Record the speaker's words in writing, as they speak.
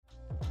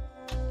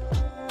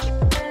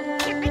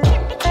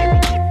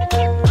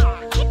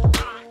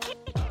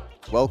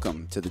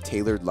Welcome to the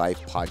Tailored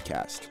Life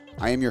Podcast.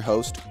 I am your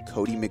host,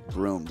 Cody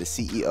McBroom, the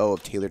CEO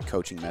of Tailored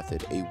Coaching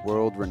Method, a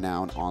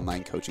world-renowned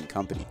online coaching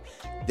company.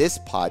 This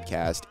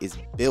podcast is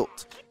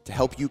built to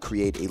help you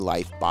create a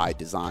life by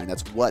design.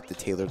 That's what the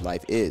Tailored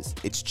Life is.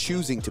 It's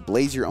choosing to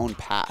blaze your own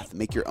path,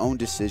 make your own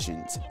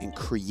decisions, and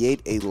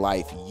create a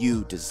life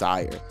you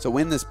desire. So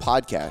in this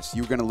podcast,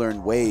 you're going to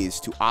learn ways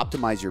to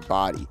optimize your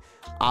body,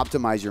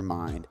 optimize your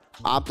mind,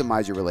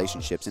 optimize your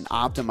relationships, and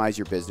optimize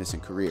your business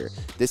and career.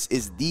 This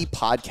is the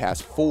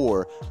podcast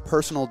for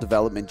personal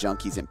development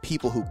junkies and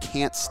people who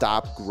can't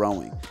stop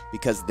growing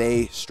because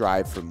they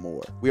strive for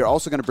more. We are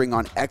also going to bring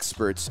on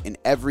experts in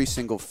every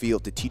single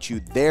field to teach you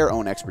their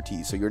own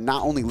expertise. So you're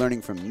not only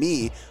learning from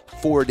me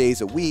 4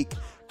 days a week,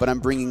 but I'm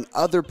bringing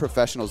other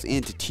professionals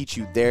in to teach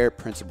you their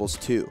principles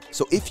too.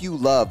 So if you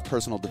love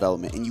personal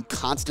development and you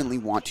constantly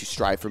want to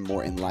strive for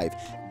more in life,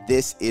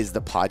 this is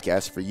the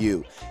podcast for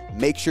you.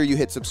 Make sure you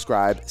hit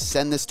subscribe,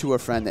 send this to a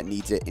friend that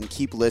needs it, and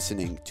keep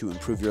listening to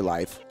improve your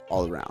life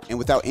all around. And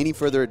without any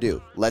further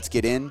ado, let's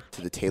get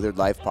into the Tailored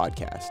Life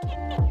Podcast.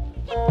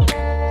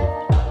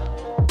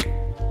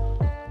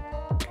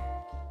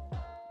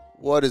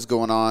 What is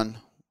going on?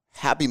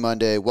 Happy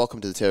Monday.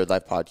 Welcome to the Tailored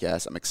Life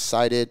Podcast. I'm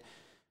excited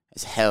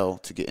as hell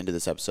to get into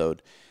this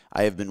episode.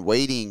 I have been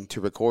waiting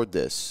to record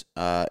this,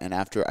 and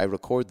after I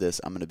record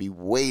this, I'm going to be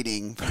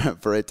waiting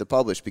for it to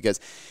publish because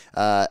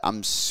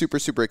I'm super,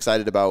 super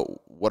excited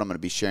about what I'm going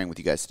to be sharing with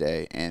you guys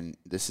today. And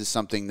this is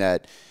something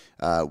that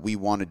we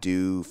want to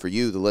do for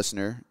you, the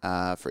listener,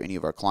 for any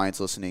of our clients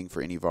listening,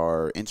 for any of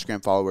our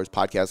Instagram followers,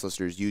 podcast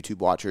listeners, YouTube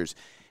watchers,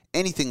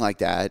 anything like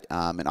that.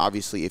 And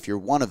obviously, if you're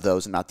one of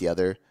those and not the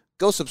other,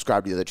 go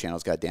subscribe to the other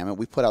channels, goddammit.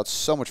 We put out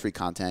so much free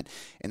content,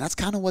 and that's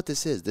kind of what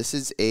this is. This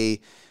is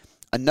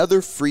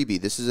another freebie.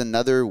 This is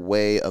another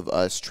way of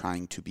us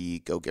trying to be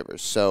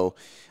go-givers. So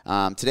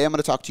today I'm going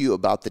to talk to you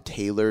about the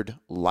Tailored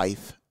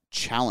Life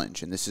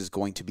Challenge, and this is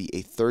going to be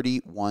a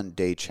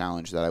 31-day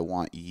challenge that I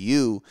want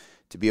you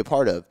to be a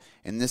part of,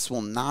 and this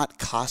will not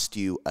cost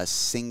you a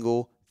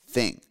single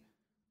thing.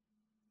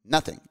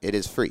 Nothing. It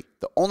is free.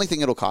 The only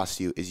thing it'll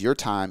cost you is your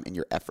time and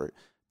your effort.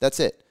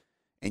 That's it.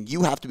 And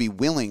you have to be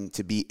willing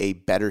to be a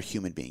better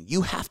human being.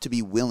 You have to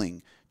be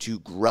willing to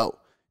grow,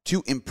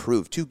 to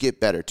improve, to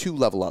get better, to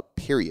level up,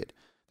 period.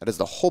 That is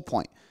the whole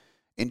point.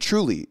 And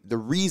truly, the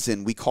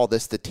reason we call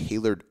this the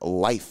Tailored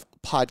Life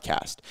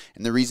Podcast,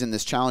 and the reason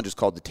this challenge is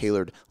called the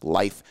Tailored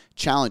Life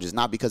Challenge is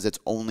not because it's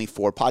only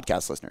for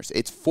podcast listeners.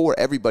 It's for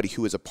everybody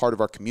who is a part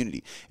of our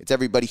community. It's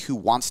everybody who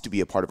wants to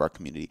be a part of our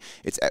community.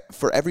 It's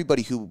for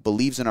everybody who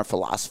believes in our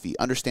philosophy,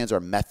 understands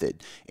our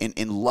method,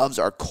 and loves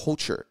our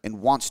culture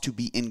and wants to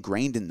be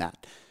ingrained in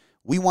that.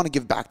 We want to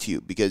give back to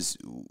you because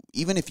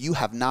even if you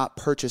have not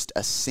purchased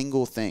a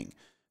single thing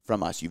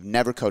from us, you've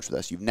never coached with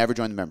us, you've never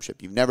joined the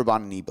membership, you've never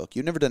bought an ebook,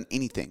 you've never done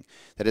anything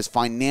that has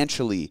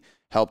financially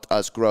helped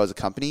us grow as a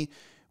company,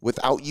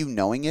 without you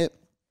knowing it,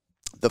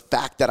 the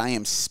fact that I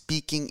am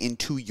speaking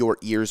into your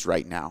ears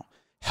right now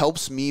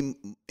helps me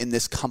in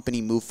this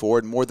company move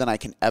forward more than I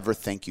can ever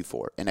thank you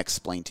for and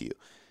explain to you.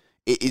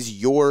 It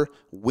is your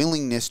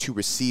willingness to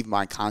receive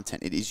my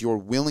content. It is your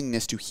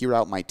willingness to hear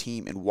out my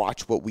team and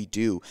watch what we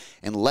do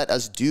and let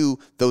us do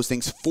those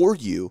things for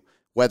you,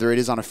 whether it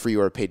is on a free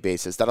or a paid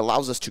basis, that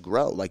allows us to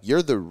grow. Like,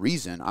 you're the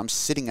reason I'm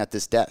sitting at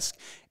this desk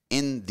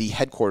in the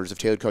headquarters of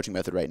Tailored Coaching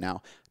Method right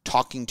now,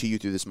 talking to you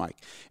through this mic.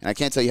 And I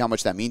can't tell you how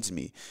much that means to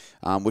me,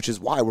 which is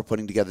why we're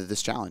putting together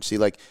this challenge. See,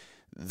 like,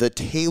 the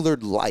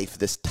Tailored Life,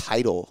 this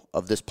title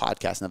of this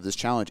podcast and of this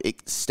challenge,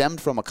 it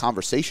stemmed from a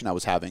conversation I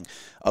was having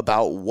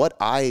about what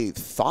I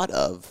thought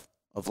of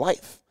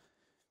life.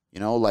 You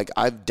know, like,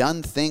 I've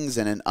done things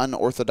in an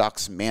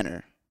unorthodox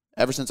manner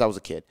ever since I was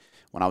a kid.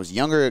 When I was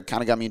younger, it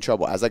kind of got me in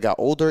trouble. As I got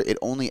older, it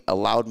only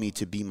allowed me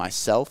to be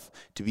myself,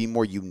 to be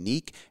more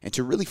unique, and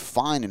to really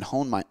find and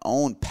hone my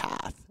own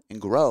path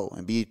and grow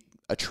and be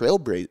a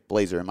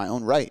trailblazer in my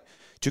own right,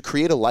 to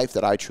create a life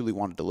that I truly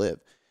wanted to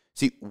live.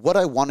 See, what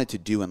I wanted to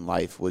do in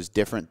life was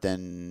different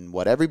than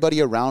what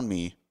everybody around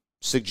me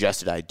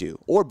suggested I do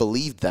or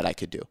believed that I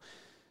could do.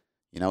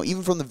 You know,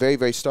 even from the very,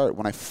 very start,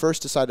 when I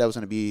first decided I was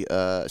going to be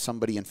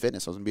somebody in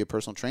fitness, I was going to be a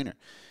personal trainer.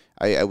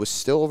 I was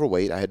still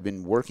overweight. I had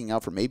been working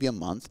out for maybe a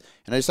month,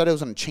 and I decided I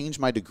was going to change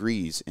my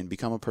degrees and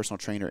become a personal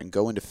trainer and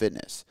go into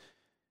fitness.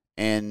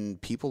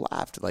 And people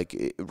laughed,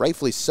 like,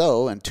 rightfully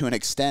so, and to an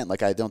extent,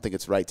 like, I don't think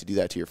it's right to do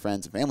that to your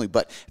friends and family.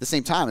 But at the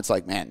same time, it's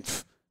like, man,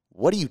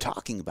 what are you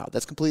talking about?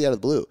 That's completely out of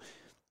the blue.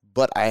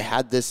 But I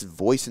had this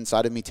voice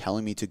inside of me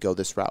telling me to go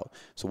this route.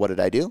 So what did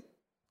I do?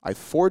 I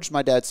forged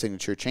my dad's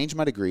signature, changed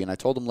my degree, and I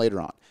told him later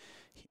on.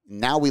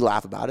 Now we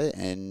laugh about it,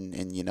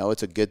 and you know,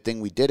 it's a good thing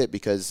we did it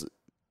because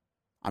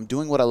I'm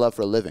doing what I love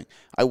for a living.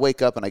 I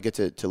wake up and I get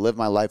to live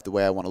my life the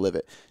way I want to live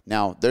it.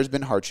 Now, there's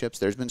been hardships,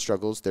 there's been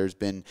struggles, there's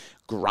been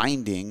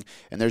grinding,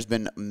 and there's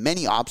been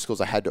many obstacles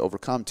I had to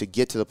overcome to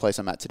get to the place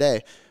I'm at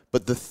today.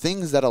 But the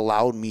things that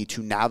allowed me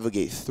to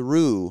navigate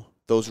through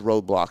those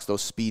roadblocks,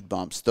 those speed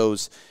bumps,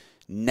 those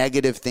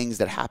negative things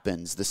that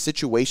happens, the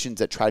situations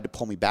that tried to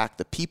pull me back,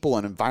 the people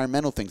and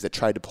environmental things that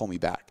tried to pull me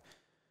back,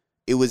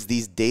 It was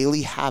these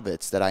daily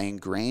habits that I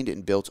ingrained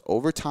and built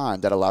over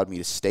time that allowed me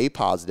to stay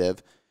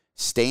positive,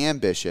 stay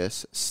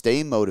ambitious,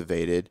 stay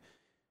motivated,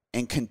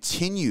 and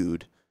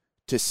continued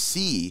to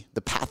see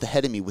the path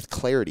ahead of me with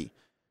clarity.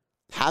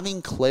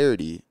 Having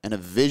clarity and a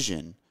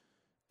vision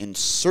and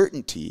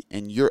certainty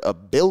in your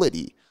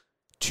ability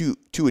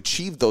to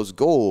achieve those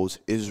goals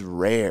is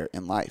rare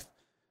in life.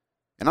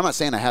 And I'm not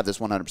saying I have this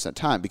 100%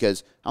 time,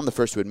 because I'm the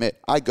first to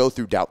admit I go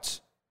through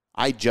doubts.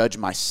 I judge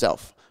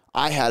myself.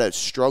 I had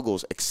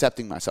struggles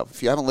accepting myself.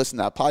 If you haven't listened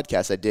to that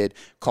podcast I did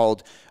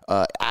called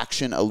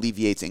Action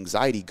Alleviates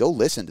Anxiety, go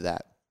listen to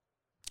that.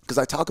 Because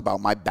I talk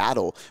about my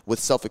battle with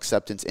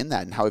self-acceptance in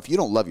that, and how if you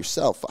don't love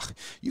yourself,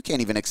 you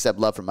can't even accept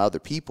love from other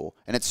people.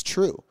 And it's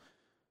true.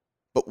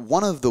 But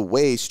one of the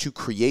ways to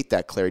create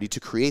that clarity, to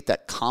create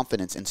that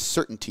confidence and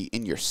certainty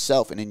in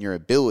yourself and in your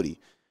ability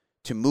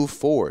to move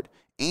forward,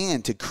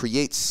 and to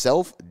create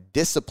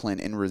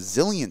self-discipline and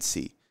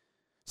resiliency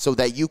so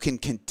that you can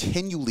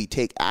continually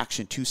take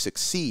action to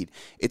succeed,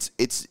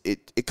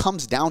 it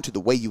comes down to the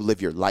way you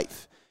live your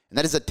life. And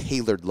that is a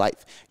tailored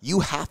life.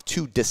 You have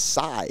to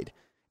decide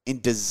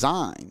and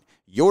design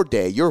your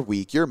day, your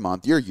week, your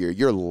month, your year,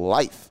 your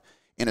life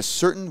in a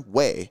certain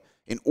way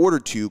in order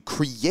to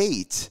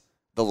create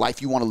the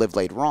life you want to live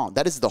later on.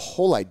 That is the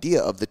whole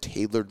idea of the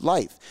tailored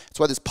life. That's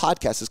why this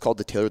podcast is called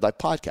the Tailored Life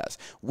Podcast.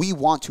 We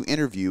want to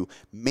interview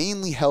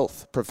mainly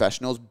health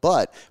professionals,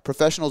 but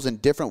professionals in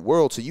different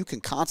worlds, so you can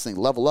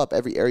constantly level up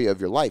every area of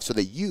your life so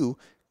that you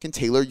can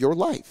tailor your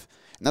life.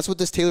 And that's what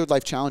this Tailored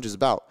Life Challenge is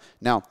about.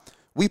 Now,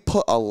 we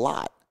put a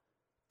lot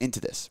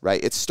into this,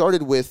 right? It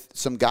started with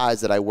some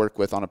guys that I work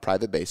with on a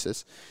private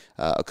basis,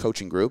 a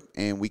coaching group,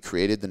 and we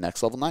created the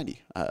Next Level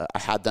 90. I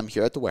had them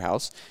here at the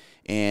warehouse,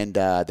 and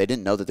they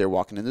didn't know that they were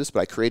walking into this,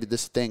 but I created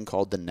this thing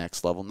called the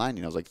Next Level 90.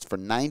 And I was like, it's for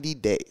 90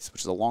 days,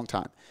 which is a long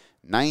time.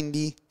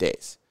 90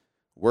 days.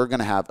 We're going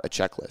to have a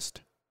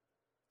checklist.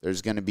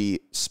 There's going to be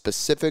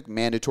specific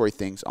mandatory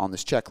things on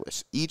this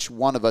checklist. Each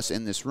one of us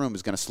in this room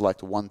is going to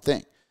select one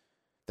thing.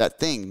 That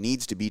thing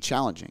needs to be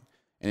challenging,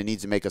 and it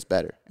needs to make us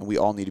better, and we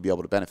all need to be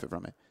able to benefit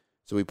from it.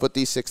 So we put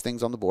these 6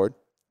 things on the board,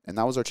 and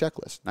that was our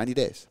checklist, 90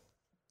 days.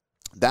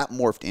 That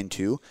morphed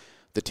into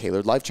the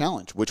Tailored Life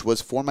Challenge, which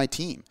was for my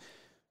team.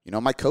 You know,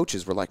 my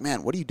coaches were like,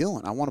 man, what are you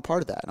doing? I want a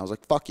part of that. And I was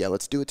like, fuck yeah,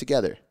 let's do it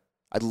together.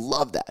 I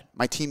love that.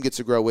 My team gets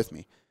to grow with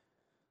me.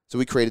 So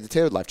we created the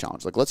Tailored Life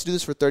Challenge. Like, let's do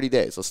this for 30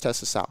 days. Let's test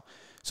this out.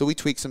 So we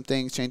tweaked some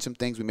things, changed some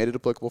things. We made it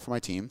applicable for my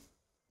team.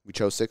 We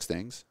chose 6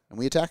 things, and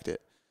we attacked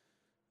it.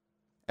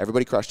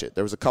 Everybody crushed it.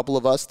 There was a couple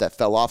of us that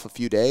fell off a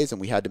few days,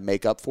 and we had to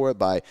make up for it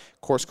by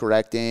course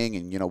correcting,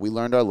 and, you know, we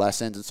learned our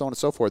lessons and so on and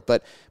so forth.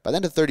 But by the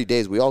end of 30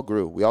 days, we all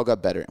grew. We all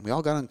got better, and we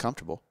all got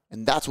uncomfortable.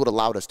 And that's what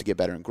allowed us to get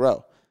better and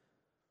grow.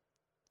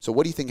 So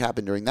what do you think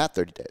happened during that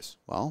 30 days?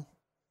 Well,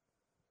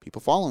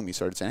 people following me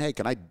started saying, hey,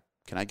 can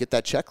I get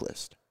that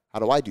checklist? How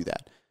do I do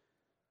that?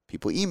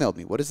 People emailed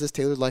me, what is this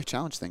Tailored Life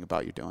Challenge thing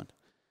about you're doing?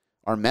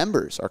 Our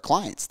members, our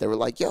clients, they were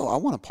like, yo, I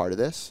want a part of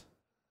this.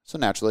 So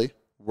naturally,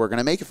 we're going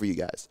to make it for you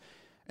guys.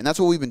 And that's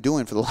what we've been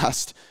doing for the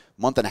last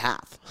month and a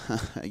half.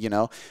 You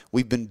know,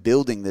 we've been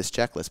building this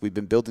checklist. We've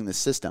been building this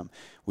system.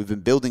 We've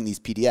been building these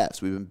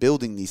PDFs. We've been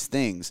building these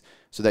things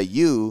so that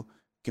you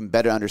can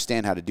better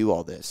understand how to do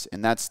all this.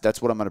 And that's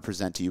what I'm going to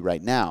present to you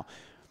right now.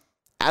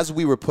 As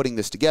we were putting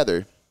this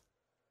together,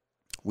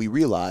 we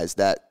realized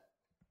that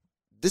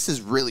this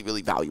is really,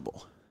 really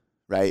valuable,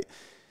 right?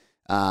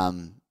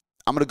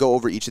 I'm going to go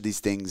over each of these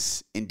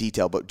things in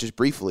detail, but just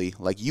briefly,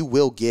 like, you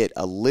will get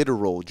a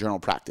literal journal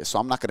practice. So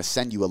I'm not going to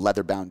send you a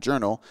leather-bound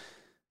journal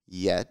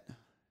yet.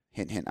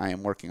 Hint, hint, I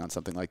am working on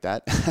something like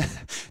that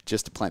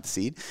just to plant the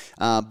seed.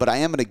 But I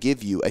am going to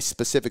give you a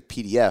specific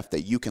PDF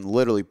that you can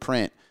literally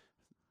print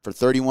for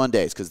 31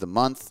 days, because the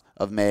month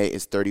of May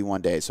is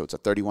 31 days, so it's a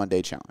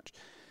 31-day challenge.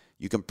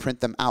 You can print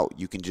them out.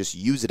 You can just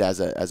use it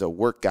as a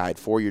work guide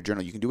for your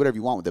journal. You can do whatever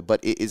you want with it,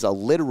 but it is a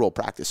literal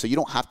practice, so you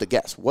don't have to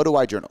guess. What do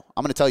I journal?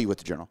 I'm going to tell you what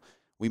to journal.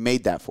 We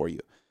made that for you.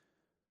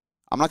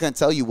 I'm not going to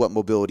tell you what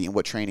mobility and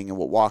what training and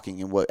what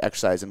walking and what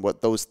exercise and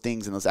what those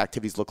things and those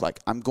activities look like.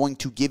 I'm going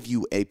to give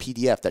you a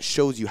PDF that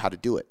shows you how to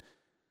do it.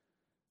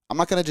 I'm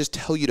not going to just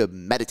tell you to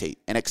meditate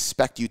and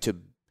expect you to,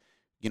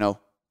 you know,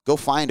 go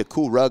find a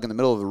cool rug in the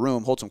middle of the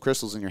room, hold some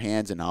crystals in your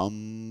hands,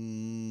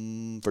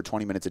 and for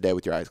 20 minutes a day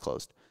with your eyes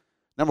closed.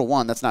 Number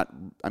one, that's not,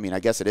 I mean, I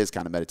guess it is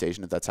kind of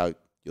meditation if that's how you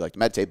like to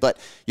meditate, but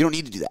you don't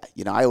need to do that.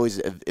 You know, I always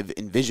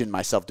envisioned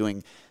myself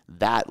doing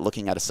that,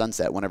 looking at a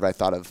sunset. Whenever I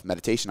thought of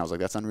meditation, I was like,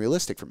 that's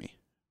unrealistic for me.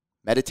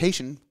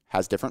 Meditation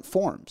has different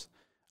forms.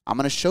 I'm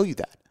going to show you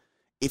that.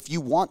 If you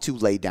want to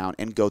lay down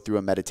and go through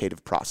a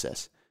meditative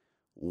process,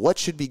 what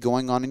should be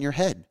going on in your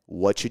head?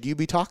 What should you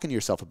be talking to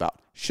yourself about?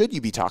 Should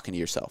you be talking to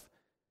yourself?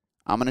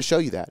 I'm going to show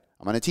you that.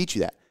 I'm going to teach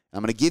you that.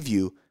 I'm going to give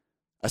you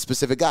a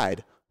specific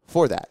guide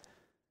for that.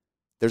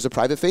 There's a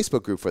private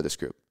Facebook group for this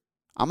group.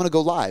 I'm going to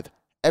go live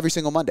every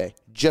single Monday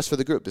just for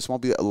the group. This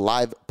won't be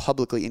live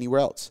publicly anywhere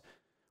else.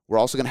 We're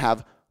also going to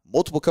have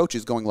multiple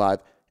coaches going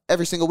live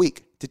every single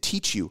week to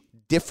teach you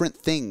different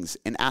things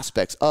and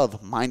aspects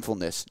of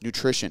mindfulness,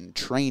 nutrition,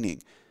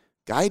 training,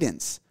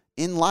 guidance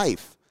in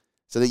life.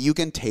 so that you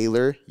can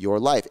tailor your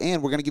life.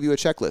 And we're going to give you a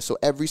checklist. So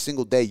every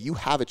single day you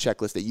have a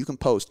checklist that you can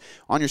post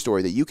on your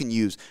story that you can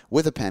use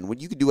with a pen.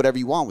 You can do whatever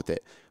you want with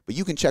it, but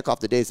you can check off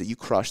the days that you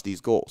crush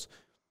these goals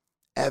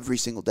every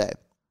single day.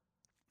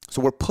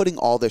 So we're putting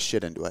all this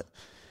shit into it.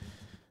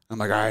 I'm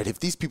like, all right, if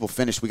these people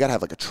finish, we got to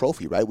have like a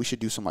trophy, right? We should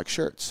do some like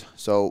shirts.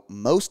 So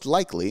most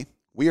likely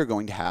we are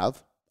going to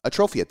have a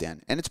trophy at the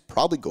end, and it's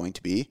probably going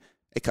to be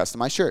a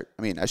customized shirt.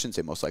 I mean, I shouldn't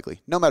say most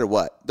likely. No matter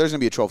what, there's going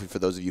to be a trophy for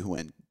those of you who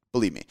win.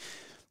 Believe me.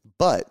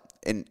 But,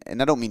 and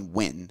I don't mean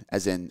win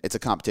as in it's a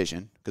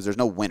competition, because there's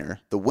no winner.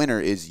 The winner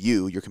is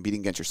you. You're competing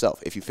against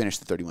yourself if you finish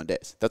the 31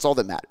 days. That's all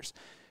that matters.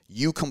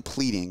 You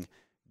completing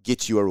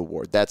gets you a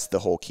reward. That's the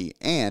whole key.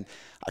 And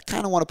I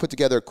kind of want to put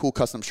together a cool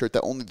custom shirt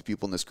that only the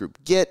people in this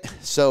group get.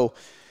 So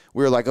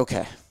we were like,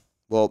 okay,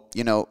 well,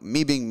 you know,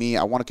 me being me,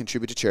 I want to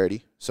contribute to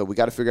charity. So we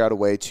got to figure out a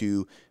way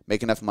to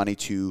make enough money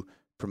to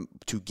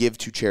give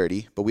to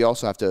charity. But we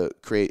also have to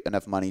create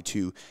enough money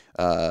to,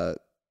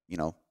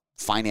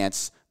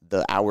 finance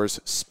the hours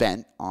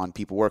spent on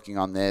people working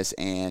on this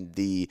and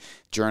the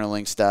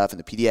journaling stuff and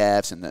the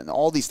PDFs and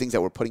all these things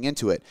that we're putting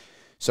into it.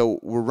 So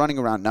we're running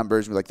around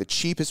numbers. We're like, the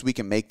cheapest we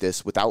can make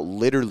this without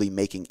literally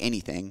making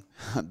anything,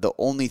 the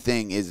only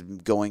thing is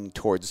going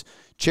towards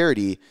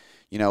charity.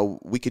 You know,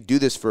 we could do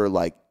this for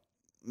like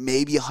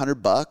maybe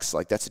 $100.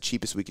 Like that's the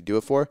cheapest we could do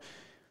it for.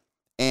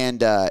 And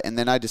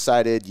then I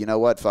decided, you know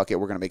what, fuck it,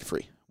 we're going to make it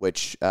free,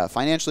 which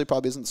financially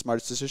probably isn't the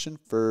smartest decision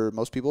for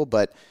most people.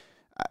 But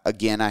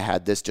again, I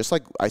had this, just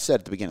like I said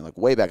at the beginning, like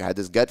way back, I had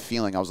this gut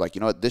feeling. I was like,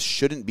 you know what, this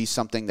shouldn't be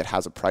something that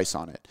has a price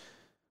on it.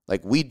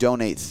 Like we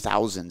donate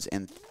thousands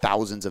and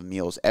thousands of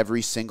meals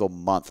every single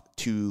month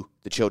to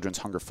the Children's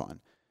Hunger Fund,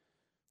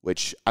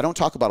 which I don't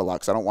talk about a lot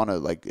because I don't want to,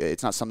 like,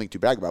 it's not something to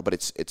brag about, but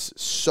it's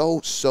so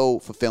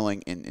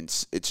fulfilling and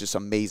it's just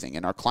amazing.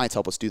 And our clients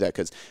help us do that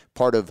because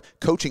part of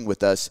coaching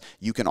with us,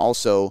 you can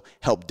also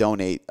help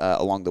donate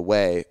along the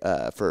way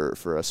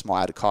for a small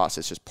added cost.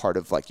 It's just part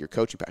of like your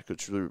coaching package,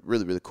 which is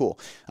really, really cool.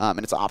 And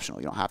it's optional.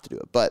 You don't have to do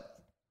it.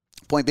 But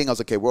point being, I was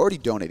like, okay, we're already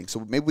donating,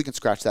 so maybe we can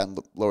scratch that and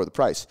lower the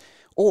price.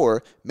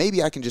 Or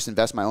maybe I can just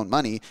invest my own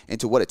money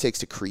into what it takes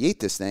to create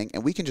this thing,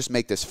 and we can just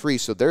make this free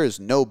so there is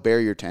no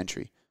barrier to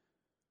entry.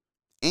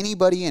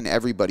 Anybody and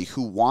everybody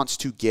who wants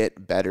to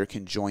get better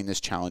can join this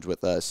challenge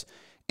with us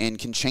and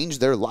can change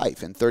their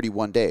life in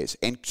 31 days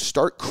and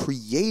start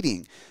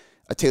creating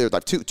a tailored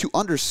life to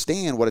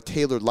understand what a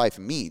tailored life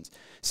means.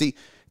 See,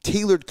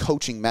 tailored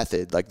coaching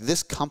method, like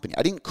this company,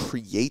 I didn't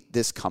create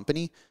this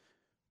company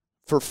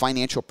for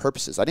financial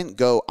purposes. I didn't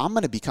go, I'm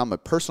going to become a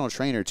personal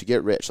trainer to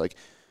get rich. Like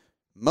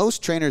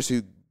most trainers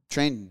who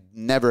train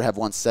never have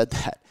once said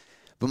that.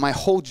 But my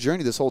whole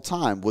journey this whole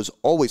time was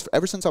always,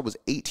 ever since I was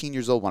 18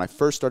 years old when I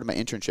first started my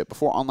internship,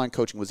 before online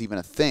coaching was even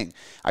a thing,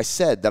 I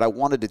said that I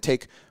wanted to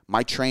take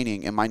my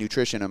training and my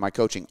nutrition and my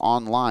coaching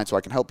online so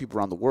I can help people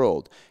around the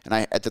world. And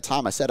at the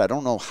time I said, I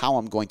don't know how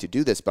I'm going to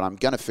do this, but I'm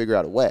going to figure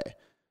out a way,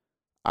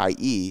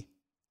 i.e.,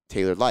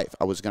 tailored life.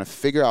 I was going to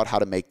figure out how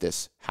to make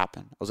this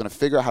happen. I was going to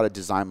figure out how to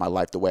design my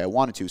life the way I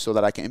wanted to so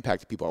that I can impact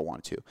the people I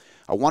wanted to.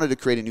 I wanted to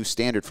create a new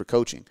standard for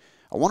coaching.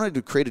 I wanted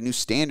to create a new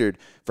standard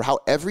for how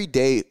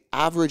everyday,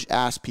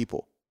 average-ass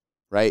people,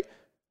 right,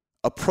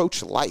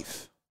 approach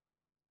life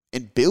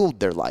and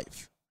build their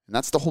life. And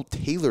that's the whole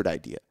tailored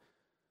idea,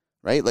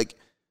 right? Like,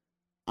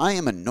 I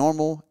am a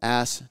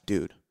normal-ass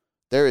dude.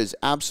 There is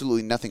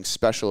absolutely nothing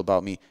special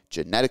about me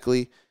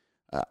genetically.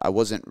 I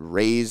wasn't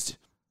raised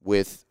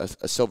with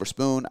a silver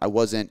spoon. I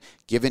wasn't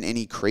given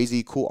any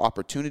crazy cool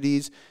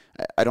opportunities.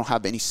 I don't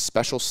have any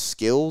special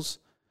skills.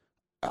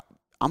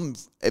 I'm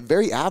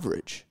very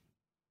average.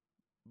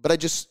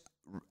 But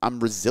I'm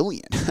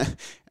resilient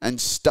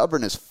and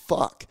stubborn as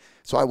fuck.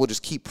 So I will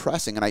just keep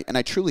pressing. And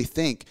I truly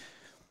think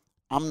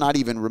I'm not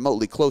even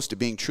remotely close to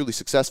being truly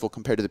successful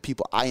compared to the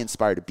people I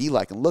inspire to be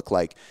like and look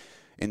like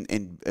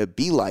and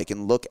be like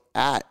and look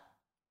at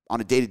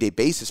on a day-to-day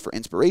basis for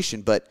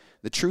inspiration. But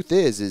the truth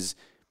is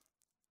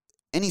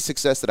any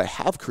success that I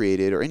have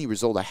created or any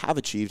result I have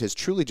achieved has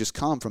truly just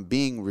come from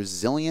being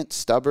resilient,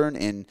 stubborn,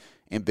 and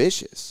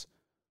ambitious.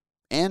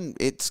 And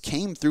it's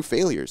came through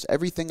failures.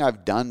 Everything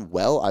I've done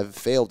well, I've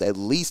failed at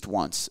least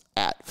once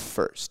at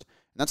first.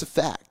 And that's a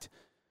fact.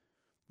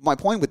 My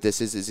point with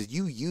this is if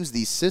you use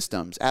these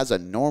systems as a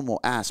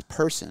normal-ass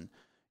person,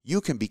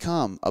 you can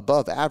become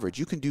above average.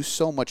 You can do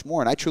so much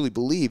more. And I truly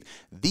believe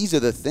these are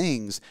the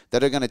things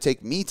that are going to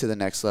take me to the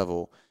next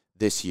level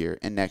this year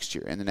and next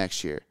year and the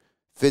next year.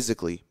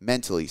 Physically,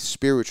 mentally,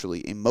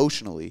 spiritually,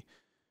 emotionally,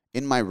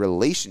 in my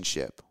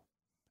relationship,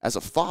 as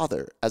a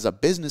father, as a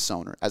business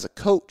owner, as a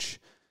coach,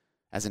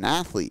 as an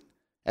athlete,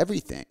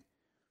 everything.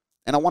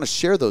 And I want to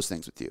share those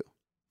things with you.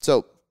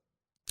 So,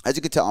 as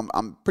you can tell,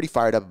 I'm pretty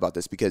fired up about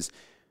this because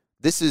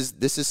this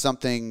is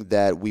something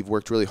that we've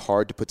worked really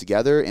hard to put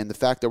together, and the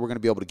fact that we're going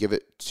to be able to give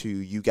it to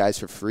you guys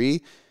for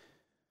free,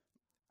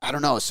 I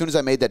don't know. As soon as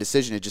I made that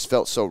decision, it just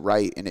felt so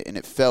right, and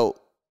it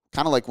felt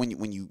kind of like when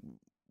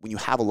you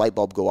have a light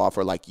bulb go off,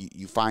 or like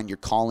you find your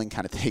calling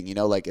kind of thing. You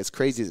know, like as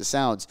crazy as it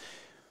sounds,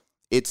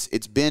 it's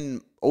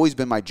been always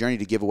been my journey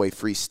to give away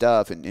free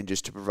stuff and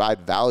just to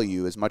provide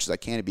value as much as I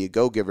can, to be a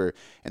go-giver.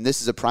 And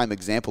this is a prime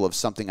example of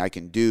something I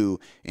can do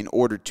in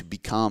order to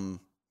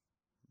become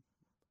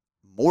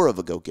more of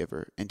a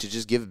go-giver and to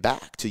just give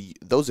back to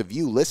those of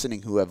you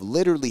listening who have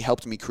literally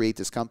helped me create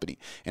this company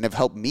and have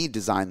helped me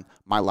design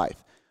my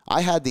life.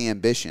 I had the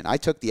ambition. I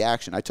took the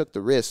action. I took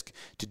the risk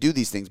to do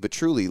these things. But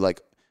truly,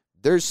 like,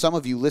 there's some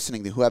of you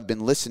listening who have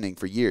been listening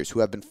for years, who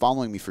have been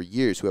following me for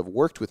years, who have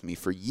worked with me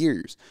for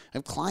years. I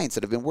have clients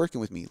that have been working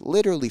with me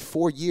literally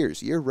 4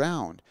 years, year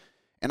round.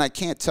 And I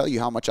can't tell you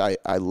how much I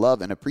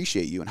love and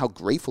appreciate you and how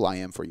grateful I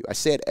am for you. I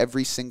say it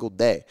every single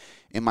day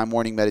in my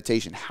morning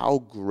meditation, how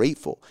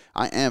grateful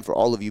I am for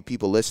all of you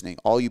people listening,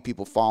 all you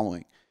people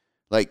following.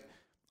 Like,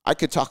 I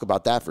could talk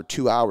about that for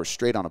 2 hours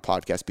straight on a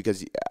podcast,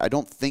 because I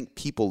don't think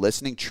people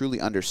listening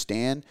truly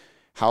understand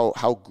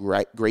how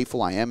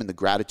grateful I am and the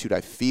gratitude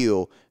I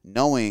feel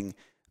knowing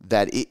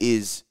that it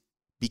is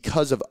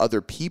because of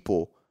other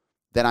people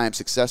that I am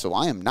successful.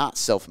 I am not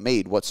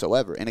self-made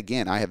whatsoever. And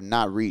again, I have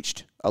not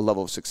reached a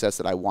level of success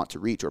that I want to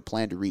reach or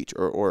plan to reach,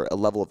 or a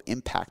level of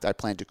impact I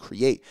plan to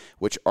create,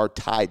 which are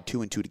tied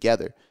 2 and 2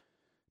 together,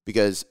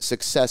 because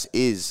success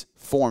is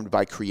formed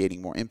by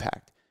creating more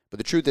impact. But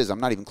the truth is, I'm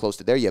not even close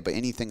to there yet. But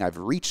anything I've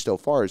reached so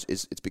far is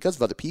it's because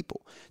of other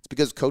people. It's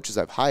because of coaches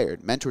I've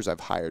hired, mentors I've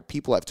hired,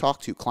 people I've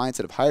talked to, clients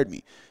that have hired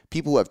me,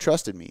 people who have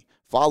trusted me,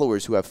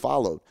 followers who have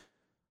followed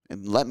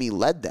and let me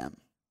lead them.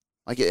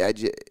 Like,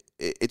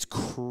 it's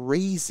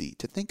crazy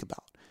to think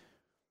about.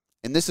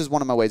 And this is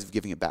one of my ways of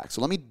giving it back.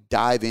 So let me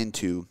dive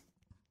into,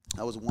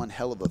 that was one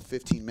hell of a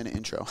 15-minute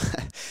intro.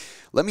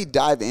 Let me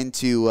dive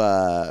into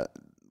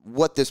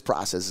what this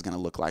process is going to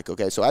look like.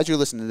 Okay, so as you're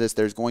listening to this,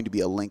 there's going to be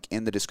a link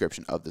in the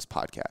description of this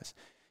podcast.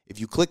 If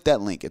you click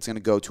that link, it's going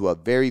to go to a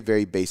very,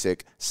 very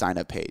basic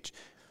sign-up page.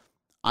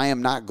 I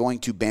am not going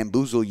to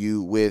bamboozle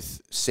you with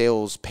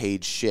sales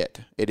page shit.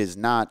 It is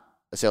not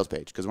a sales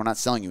page, because we're not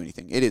selling you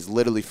anything. It is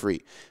literally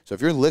free. So if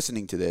you're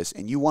listening to this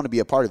and you want to be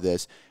a part of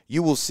this,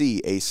 you will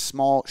see a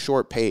small,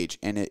 short page,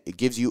 and it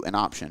gives you an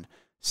option.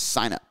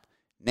 Sign up.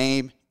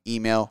 Name,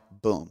 email,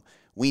 boom.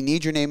 We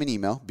need your name and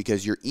email,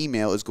 because your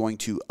email is going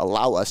to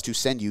allow us to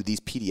send you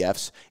these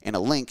PDFs and a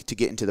link to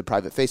get into the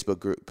private Facebook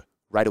group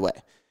right away.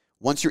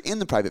 Once you're in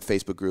the private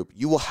Facebook group,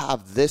 you will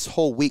have this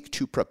whole week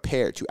to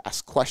prepare, to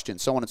ask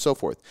questions, so on and so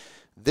forth.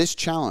 This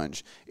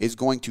challenge is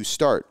going to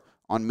start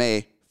on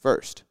May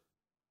 1st,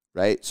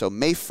 right? So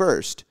May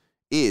 1st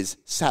is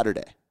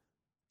Saturday.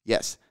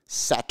 Yes,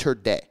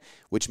 Saturday,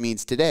 which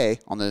means today,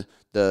 on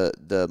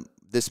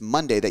this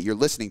Monday that you're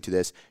listening to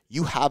this,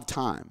 you have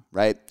time,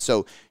 right?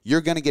 So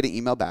you're going to get an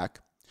email back.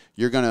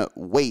 You're going to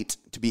wait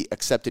to be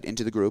accepted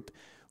into the group.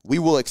 We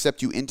will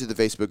accept you into the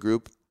Facebook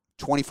group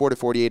 24 to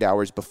 48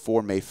 hours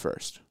before May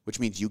 1st, which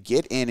means you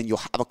get in and you'll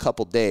have a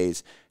couple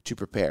days to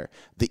prepare.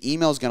 The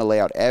email is going to lay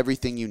out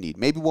everything you need.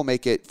 Maybe we'll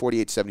make it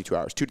 48 to 72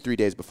 hours, 2 to 3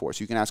 days before,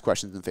 so you can ask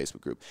questions in the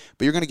Facebook group.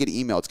 But you're going to get an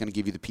email. It's going to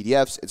give you the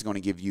PDFs. It's going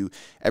to give you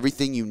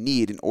everything you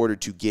need in order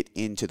to get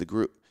into the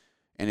group.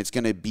 And it's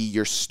going to be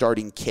your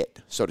starting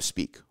kit, so to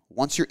speak.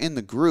 Once you're in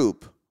the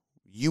group,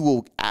 you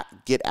will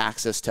get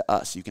access to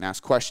us. You can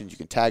ask questions. You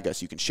can tag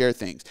us. You can share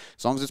things.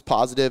 As long as it's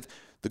positive,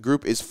 the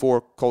group is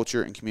for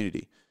culture and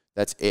community.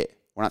 That's it.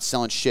 We're not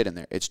selling shit in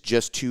there. It's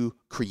just to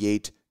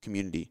create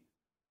community.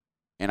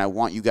 And I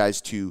want you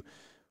guys to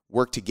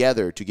work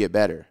together to get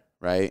better,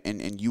 right?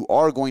 And you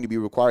are going to be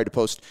required to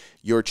post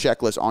your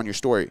checklist on your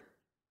story.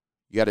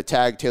 You got to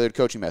tag Tailored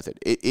Coaching Method.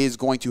 It is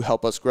going to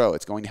help us grow.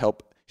 It's going to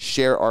help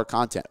share our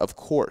content, of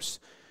course.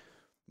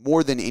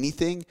 More than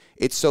anything,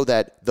 it's so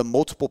that the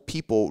multiple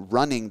people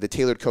running the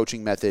Tailored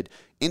Coaching Method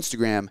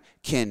Instagram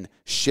can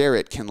share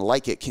it, can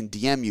like it, can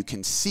DM you,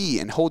 can see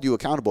and hold you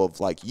accountable of,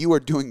 like, you are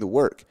doing the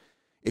work.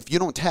 If you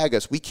don't tag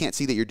us, we can't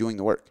see that you're doing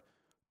the work,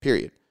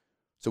 period.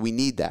 So we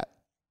need that.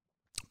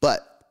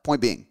 But point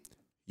being,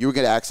 you will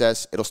get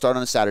access. It'll start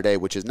on a Saturday,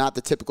 which is not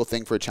the typical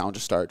thing for a challenge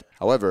to start.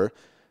 However,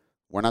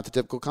 we're not the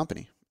typical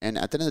company. And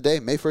at the end of the day,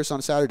 May 1st on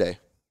a Saturday,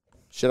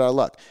 shit out of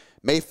luck.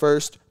 May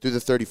 1st through the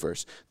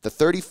 31st. The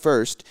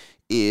 31st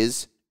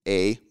is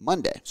a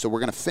Monday. So we're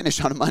going to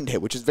finish on a Monday,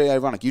 which is very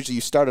ironic. Usually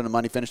you start on a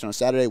Monday, finish on a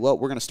Saturday. Well,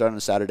 we're going to start on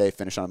a Saturday,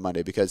 finish on a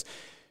Monday, because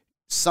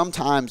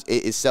sometimes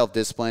it is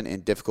self-discipline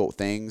and difficult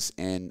things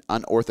and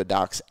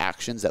unorthodox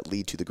actions that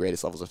lead to the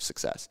greatest levels of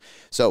success.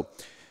 So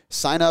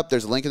sign up.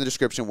 There's a link in the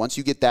description. Once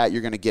you get that,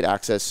 you're going to get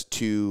access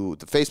to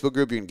the Facebook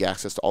group. You're going to get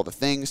access to all the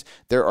things.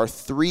 There are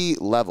 3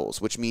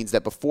 levels, which means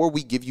that before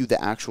we give you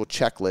the actual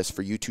checklist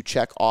for you to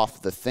check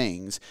off the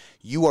things,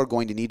 you are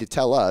going to need to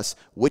tell us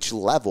which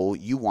level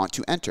you want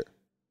to enter.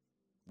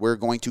 We're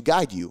going to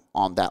guide you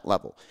on that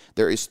level.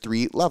 There is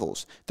 3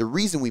 levels. The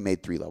reason we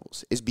made 3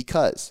 levels is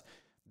because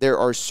there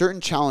are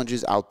certain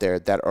challenges out there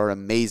that are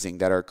amazing,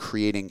 that are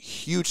creating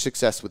huge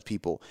success with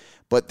people,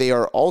 but they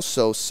are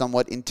also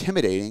somewhat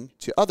intimidating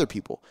to other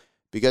people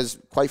because,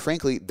 quite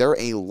frankly, they're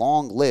a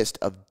long list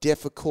of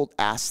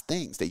difficult-ass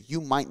things that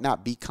you might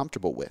not be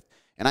comfortable with.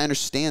 And I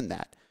understand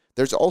that.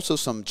 There's also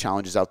some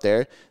challenges out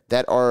there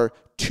that are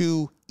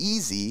too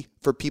easy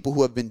for people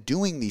who have been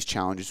doing these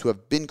challenges, who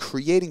have been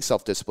creating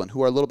self-discipline,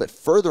 who are a little bit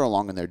further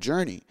along in their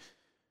journey.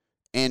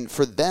 And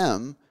for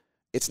them,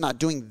 it's not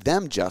doing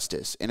them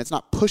justice, and it's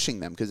not pushing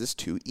them because it's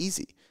too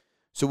easy.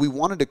 So we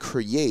wanted to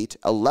create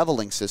a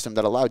leveling system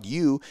that allowed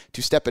you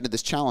to step into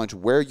this challenge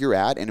where you're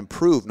at and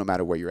improve no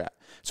matter where you're at.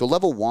 So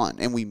level 1,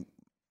 and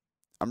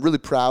I'm really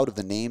proud of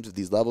the names of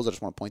these levels. I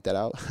just want to point that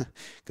out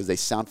because they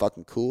sound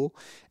fucking cool.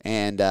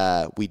 And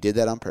we did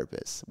that on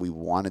purpose. We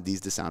wanted these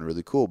to sound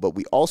really cool, but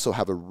we also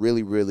have a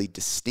really, really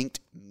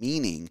distinct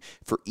meaning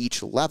for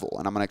each level.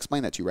 And I'm going to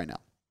explain that to you right now.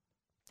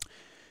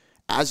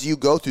 As you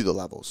go through the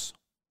levels,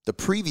 the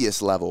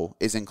previous level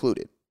is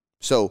included.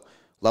 So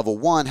level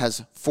 1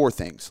 has 4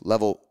 things.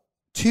 Level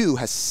 2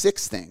 has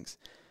 6 things.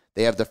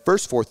 They have the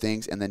first 4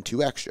 things and then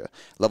 2 extra.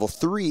 Level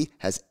 3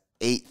 has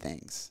 8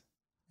 things.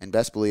 And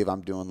best believe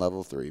I'm doing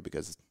level 3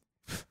 because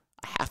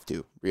I have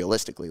to,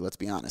 realistically, let's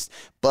be honest.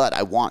 But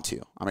I want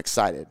to. I'm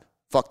excited.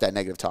 Fuck that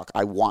negative talk.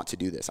 I want to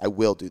do this. I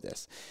will do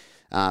this.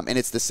 And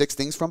it's the 6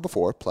 things from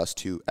before plus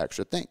 2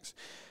 extra things.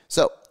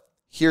 So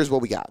here's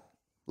what we got.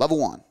 Level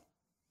 1,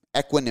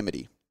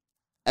 equanimity.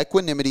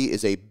 Equanimity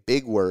is a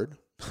big word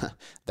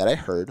that I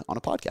heard on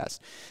a podcast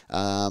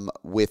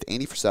with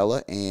Andy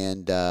Frisella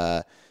and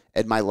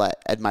Ed Milet.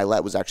 Ed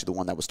Milet was actually the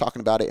one that was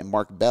talking about it, and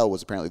Mark Bell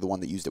was apparently the one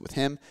that used it with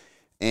him.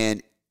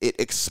 And it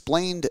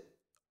explained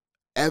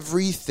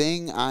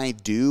everything I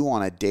do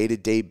on a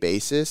day-to-day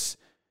basis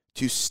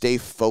to stay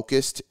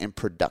focused and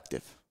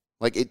productive.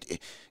 Like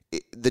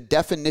the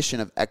definition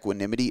of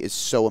equanimity is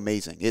so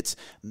amazing. It's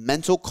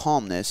mental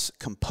calmness,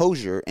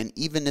 composure, and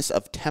evenness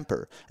of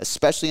temper,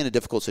 especially in a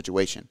difficult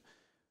situation.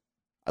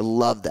 I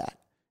love that.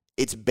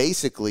 It's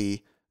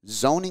basically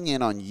zoning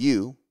in on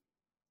you,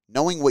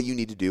 knowing what you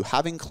need to do,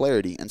 having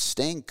clarity, and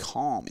staying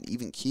calm and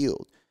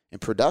even-keeled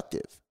and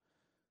productive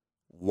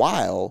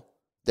while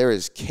there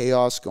is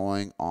chaos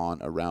going on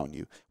around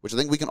you, which I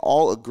think we can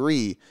all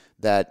agree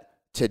that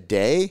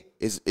today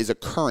is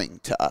occurring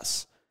to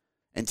us.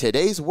 In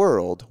today's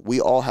world, we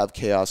all have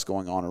chaos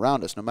going on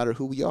around us, no matter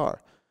who we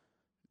are.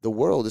 The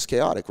world is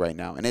chaotic right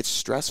now, and it's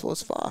stressful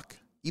as fuck,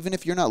 even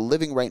if you're not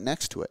living right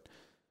next to it.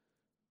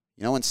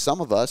 You know, and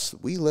some of us,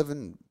 we live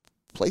in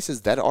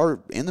places that are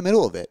in the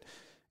middle of it,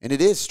 and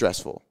it is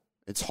stressful.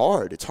 It's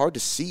hard. It's hard to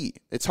see.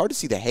 It's hard to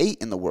see the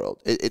hate in the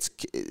world. It's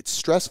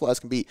stressful as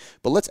can be.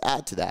 But let's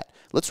add to that.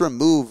 Let's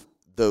remove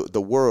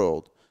the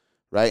world,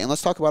 right? And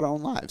let's talk about our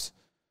own lives.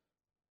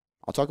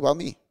 I'll talk about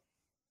me.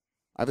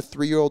 I have a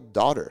 3-year-old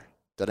daughter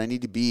that I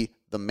need to be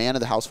the man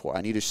of the house for.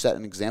 I need to set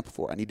an example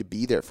for. I need to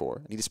be there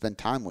for. I need to spend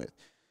time with.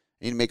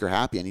 I need to make her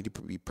happy. I need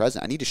to be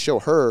present. I need to show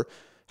her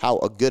how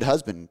a good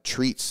husband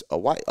treats a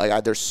wife.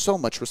 There's so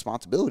much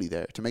responsibility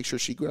there to make sure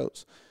she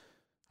grows.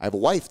 I have a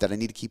wife that I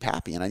need to keep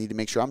happy, and I need to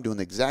make sure I'm doing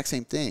the exact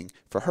same thing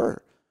for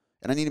her.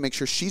 And I need to make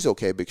sure she's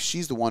okay because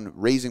she's the one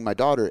raising my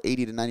daughter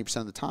 80 to 90%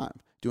 of the time,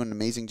 doing an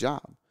amazing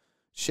job.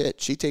 Shit,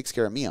 she takes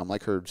care of me. I'm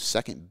like her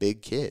second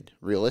big kid,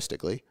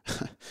 realistically.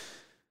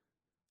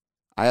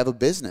 I have a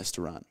business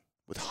to run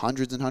with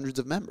hundreds and hundreds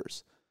of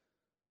members.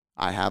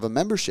 I have a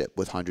membership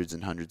with hundreds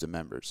and hundreds of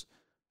members.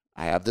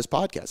 I have this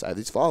podcast. I have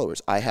these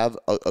followers. I have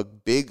a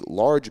big,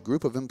 large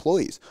group of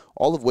employees,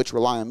 all of which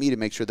rely on me to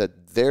make sure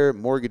that their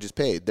mortgage is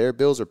paid, their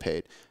bills are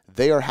paid,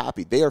 they are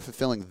happy, they are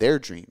fulfilling their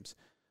dreams.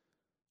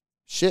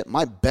 Shit,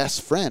 my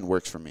best friend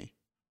works for me.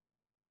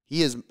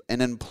 He is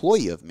an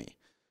employee of me.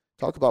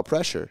 Talk about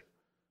pressure.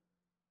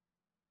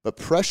 But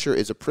pressure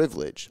is a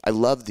privilege. I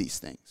love these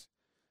things.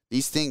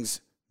 These things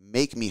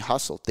make me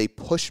hustle. They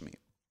push me.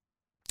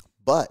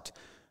 But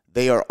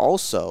they are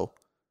also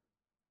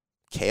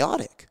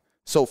chaotic.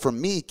 So for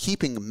me,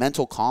 keeping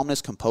mental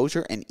calmness,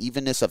 composure, and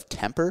evenness of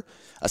temper,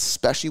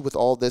 especially with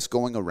all this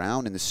going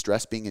around and the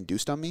stress being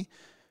induced on me,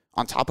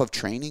 on top of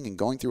training and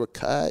going through a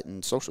cut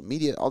and social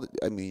media,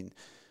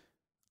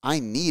 I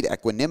need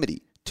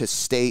equanimity to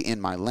stay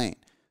in my lane.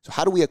 So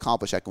how do we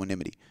accomplish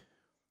equanimity?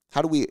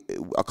 How do we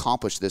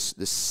accomplish this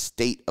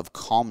state of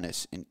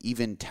calmness and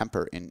even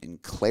temper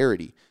and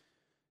clarity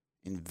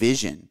and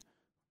vision?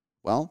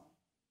 Well,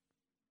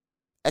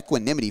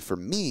 equanimity for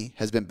me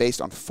has been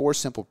based on 4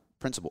 simple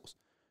principles.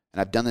 And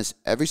I've done this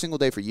every single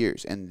day for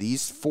years. And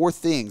these 4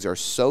 things are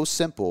so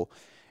simple,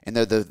 and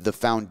they're the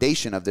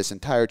foundation of this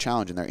entire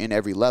challenge, and they're in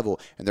every level,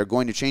 and they're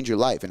going to change your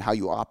life and how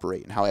you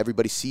operate and how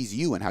everybody sees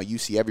you and how you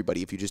see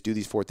everybody if you just do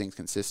these 4 things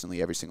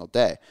consistently every single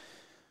day.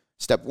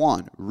 Step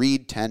 1,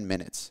 read 10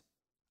 minutes.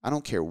 I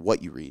don't care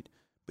what you read,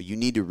 but you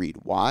need to read.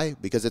 Why?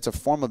 Because it's a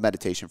form of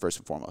meditation first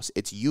and foremost.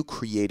 It's you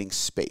creating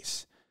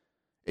space.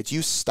 It's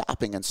you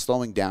stopping and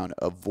slowing down,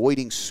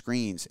 avoiding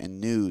screens and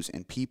news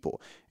and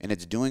people, and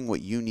it's doing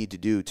what you need to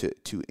do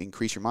to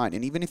increase your mind.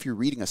 And even if you're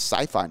reading a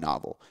sci-fi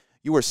novel,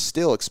 you are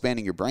still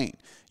expanding your brain.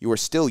 You are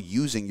still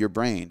using your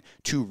brain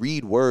to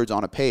read words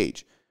on a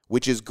page,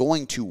 which is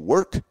going to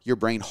work your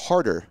brain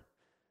harder,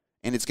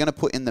 and it's going to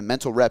put in the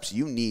mental reps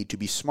you need to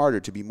be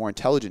smarter, to be more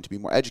intelligent, to be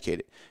more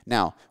educated.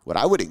 Now, what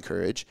I would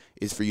encourage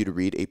is for you to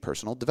read a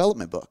personal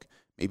development book.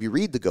 Maybe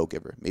read The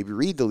Go-Giver. Maybe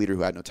read The Leader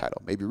Who Had No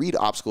Title. Maybe read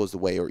Obstacle is the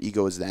Way, or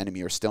Ego is the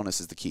Enemy, or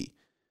Stillness is the Key.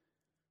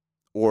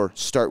 or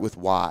Start with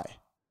Why,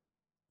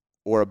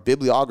 or a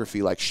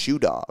bibliography like Shoe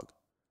Dog,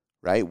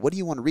 right? What do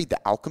you want to read? The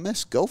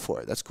Alchemist? Go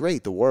for it. That's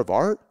great. The War of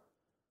Art?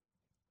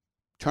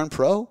 Turn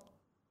pro?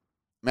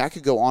 I mean, I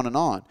could go on and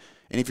on.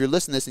 And if you're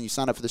listening to this and you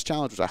sign up for this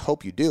challenge, which I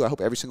hope you do, I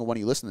hope every single one of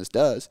you listening to this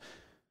does,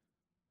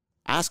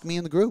 ask me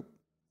in the group,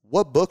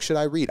 what book should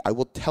I read? I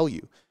will tell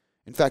you.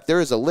 In fact, there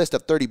is a list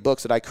of 30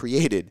 books that I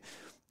created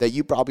that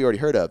you probably already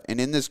heard of.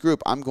 And in this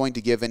group, I'm going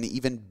to give an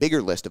even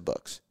bigger list of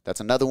books. That's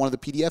another one of the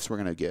PDFs we're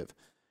going to give.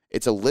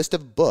 It's a list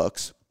of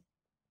books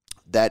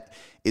that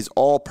is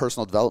all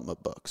personal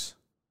development books.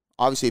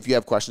 Obviously, if you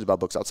have questions about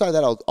books outside of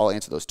that, I'll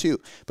answer those too.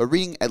 But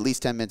reading at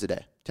least 10 minutes a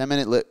day.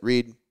 10-minute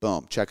read,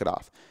 boom, check it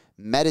off.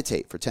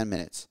 Meditate for 10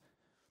 minutes.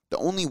 The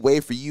only way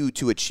for you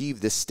to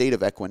achieve this state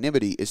of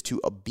equanimity is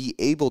to be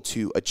able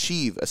to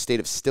achieve a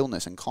state of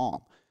stillness and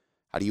calm.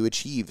 How do you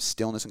achieve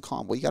stillness and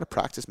calm? Well, you got to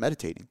practice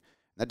meditating.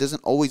 That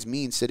doesn't always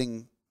mean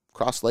sitting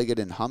cross-legged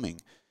and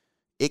humming.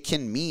 It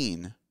can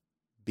mean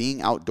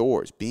being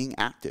outdoors, being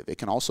active. It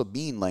can also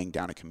mean laying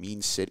down. It can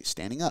mean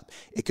standing up.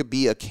 It could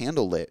be a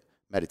candlelit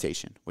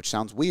meditation, which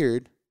sounds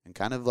weird and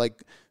kind of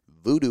like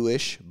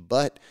voodoo-ish,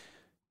 but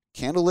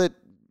candlelit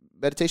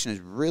meditation is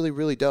really,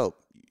 really dope.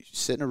 You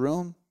sit in a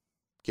room,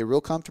 get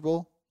real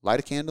comfortable, light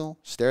a candle,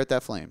 stare at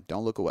that flame.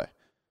 Don't look away.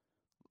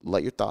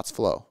 Let your thoughts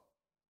flow.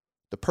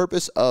 The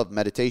purpose of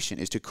meditation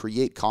is to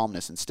create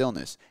calmness and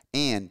stillness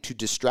and to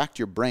distract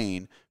your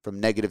brain from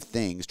negative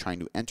things trying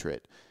to enter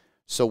it.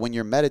 So when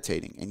you're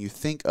meditating and you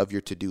think of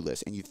your to-do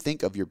list and you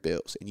think of your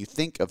bills and you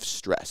think of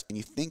stress and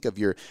you think of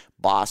your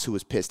boss who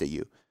was pissed at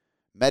you,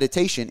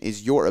 meditation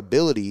is your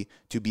ability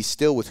to be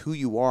still with who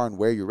you are and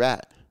where you're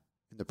at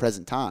in the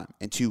present time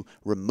and to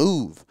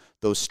remove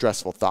those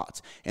stressful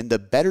thoughts. And the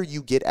better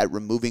you get at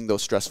removing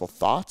those stressful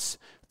thoughts,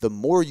 the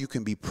more you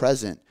can be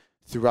present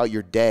throughout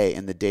your day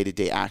and the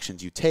day-to-day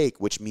actions you take,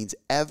 which means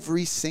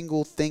every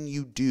single thing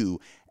you do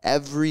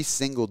every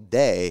single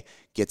day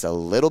gets a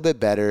little bit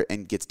better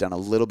and gets done a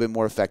little bit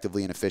more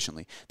effectively and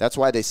efficiently. That's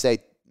why they say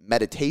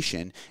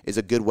meditation is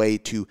a good way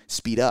to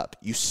speed up.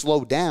 You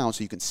slow down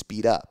so you can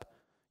speed up.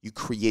 You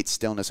create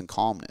stillness and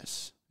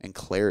calmness and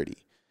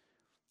clarity.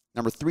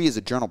 Number 3 is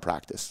a journal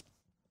practice.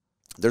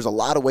 There's a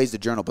lot of ways to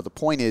journal, but the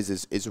point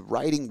is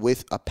writing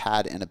with a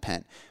pad and a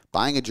pen.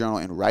 Buying a journal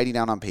and writing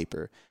down on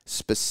paper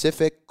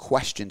specific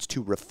questions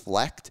to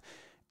reflect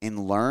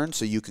and learn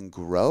so you can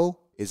grow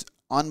is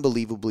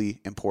unbelievably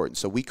important.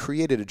 So we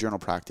created a journal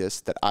practice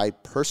that I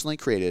personally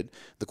created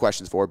the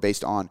questions for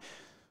based on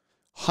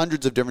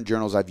hundreds of different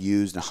journals I've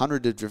used and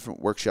hundreds of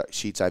different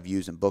worksheets I've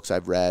used and books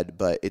I've read,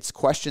 but it's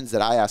questions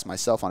that I ask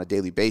myself on a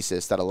daily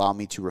basis that allow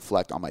me to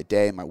reflect on my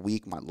day, my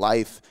week, my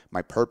life,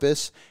 my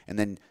purpose, and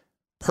then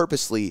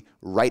purposely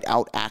write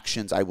out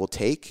actions I will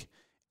take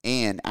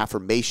and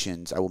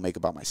affirmations I will make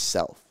about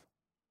myself.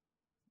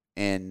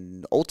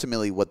 And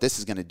ultimately what this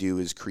is going to do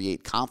is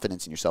create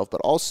confidence in yourself,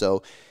 but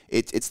also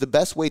it's the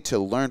best way to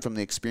learn from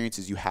the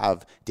experiences you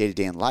have day to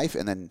day in life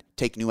and then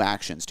take new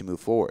actions to move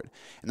forward.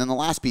 And then the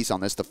last piece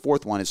on this, the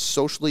 4th one, is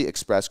socially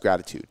express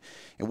gratitude.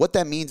 And what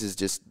that means is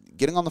just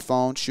getting on the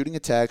phone, shooting a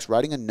text,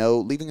 writing a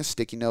note, leaving a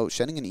sticky note,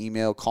 sending an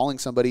email, calling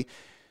somebody.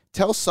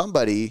 Tell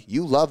somebody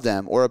you love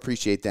them or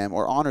appreciate them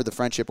or honor the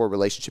friendship or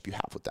relationship you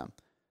have with them.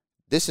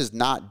 This is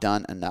not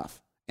done enough.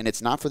 And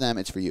it's not for them,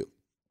 it's for you.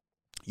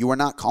 You are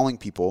not calling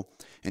people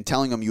and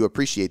telling them you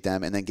appreciate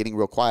them and then getting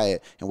real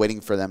quiet and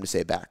waiting for them to say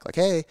it back. Like,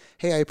 hey,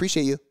 I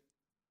appreciate you.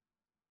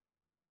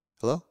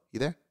 Hello? You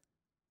there?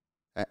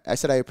 I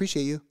said I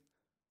appreciate you.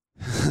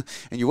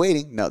 And you're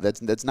waiting. No,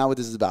 that's not what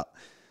this is about.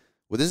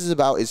 What this is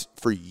about is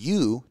for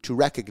you to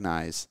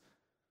recognize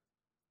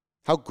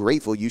how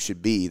grateful you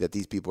should be that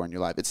these people are in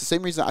your life. It's the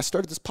same reason I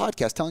started this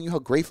podcast telling you how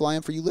grateful I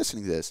am for you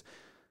listening to this.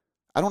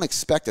 I don't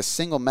expect a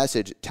single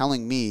message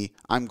telling me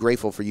I'm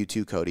grateful for you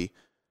too, Cody.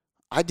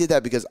 I did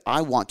that because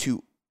I want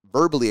to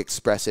verbally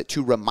express it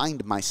to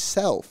remind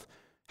myself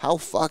how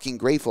fucking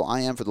grateful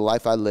I am for the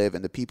life I live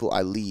and the people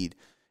I lead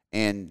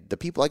and the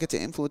people I get to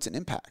influence and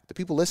impact, the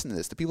people listening to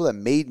this, the people that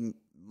made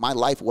my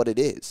life what it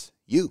is,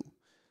 you.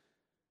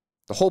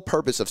 The whole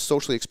purpose of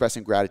socially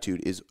expressing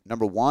gratitude is,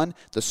 number 1,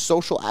 the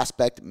social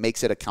aspect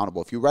makes it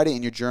accountable. If you write it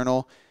in your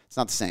journal, it's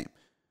not the same.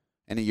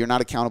 And you're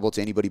not accountable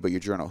to anybody but your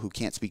journal who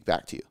can't speak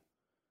back to you.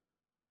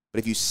 But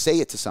if you say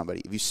it to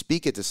somebody, if you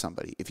speak it to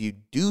somebody, if you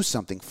do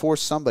something for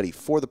somebody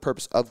for the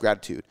purpose of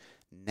gratitude,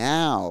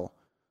 now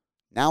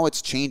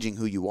it's changing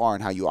who you are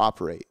and how you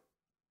operate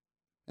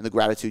and the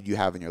gratitude you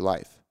have in your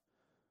life.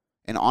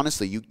 And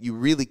honestly, you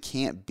really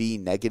can't be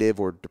negative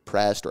or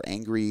depressed or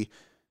angry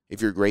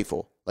if you're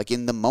grateful. Like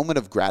in the moment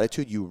of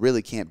gratitude, you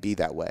really can't be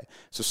that way.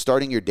 So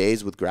starting your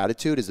days with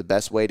gratitude is the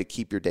best way to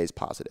keep your days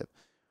positive.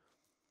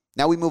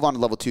 Now we move on to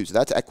level 2. So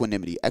that's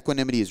equanimity.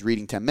 Equanimity is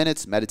reading 10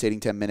 minutes, meditating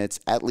 10 minutes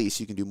at least.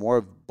 You can do more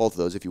of both of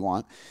those if you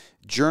want.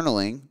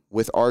 Journaling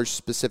with our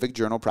specific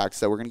journal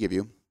practice that we're going to give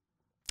you.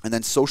 And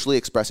then socially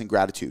expressing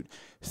gratitude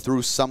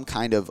through some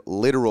kind of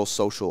literal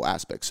social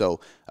aspect.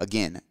 So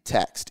again,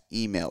 text,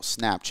 email,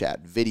 Snapchat,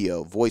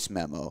 video, voice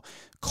memo,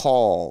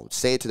 call,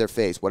 say it to their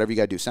face, whatever you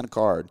got to do, send a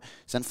card,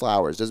 send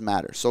flowers, doesn't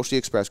matter. Socially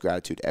express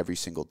gratitude every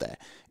single day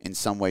in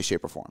some way,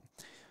 shape, or form.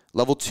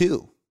 Level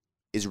 2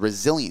 is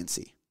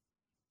resiliency.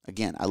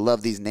 Again, I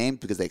love these names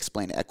because they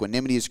explain it.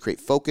 Equanimity is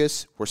create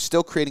focus. We're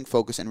still creating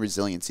focus and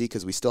resiliency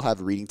because we still have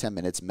reading 10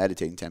 minutes,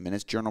 meditating 10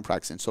 minutes, journal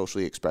practice, and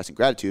socially expressing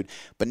gratitude.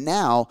 But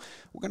now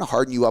we're going to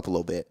harden you up a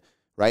little bit,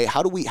 right?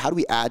 How do we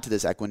add to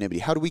this equanimity?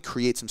 How do we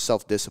create some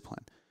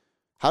self-discipline?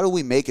 How do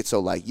we make it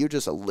so like you're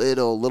just a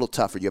little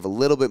tougher? You have a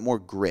little bit more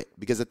grit,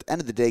 because at the end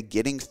of the day,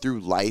 getting through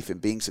life and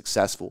being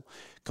successful,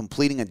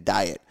 completing a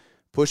diet,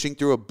 pushing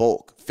through a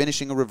bulk,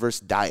 finishing a reverse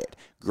diet,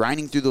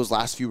 grinding through those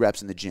last few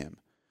reps in the gym,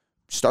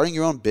 starting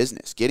your own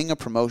business, getting a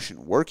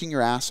promotion, working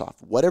your ass off,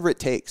 whatever it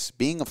takes,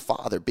 being a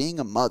father, being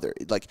a mother,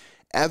 like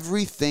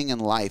everything in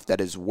life that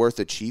is worth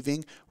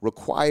achieving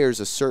requires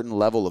a certain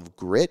level of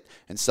grit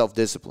and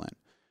self-discipline.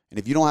 And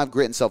if you don't have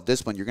grit and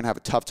self-discipline, you're going to have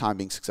a tough time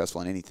being successful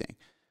in anything.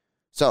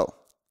 So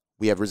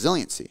we have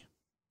resiliency.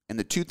 And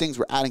the two things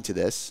we're adding to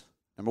this,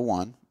 number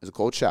one, is a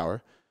cold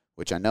shower,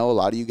 which I know a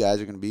lot of you guys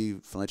are going to be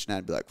flinching at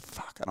and be like,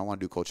 fuck, I don't want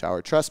to do a cold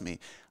shower. Trust me,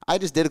 I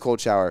just did a cold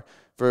shower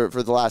for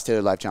the last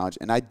Tailored Life Challenge,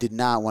 and I did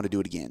not want to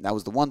do it again. That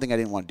was the one thing I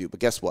didn't want to do. But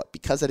guess what?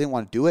 Because I didn't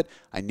want to do it,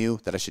 I knew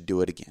that I should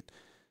do it again,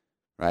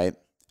 right?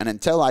 And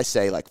until I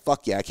say, like,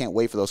 fuck yeah, I can't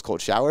wait for those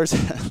cold showers,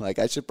 like,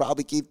 I should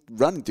probably keep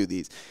running through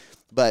these.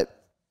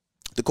 But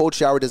the cold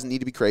shower doesn't need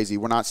to be crazy.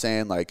 We're not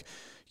saying, like,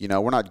 you know,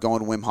 we're not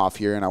going Wim Hof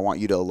here, and I want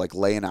you to, like,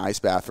 lay in an ice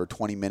bath for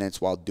 20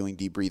 minutes while doing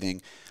deep breathing.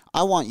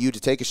 I want you to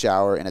take a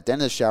shower, and at the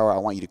end of the shower, I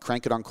want you to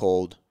crank it on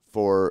cold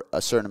for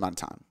a certain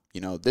amount of time. You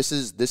know, this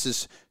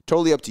is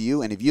totally up to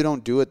you, and if you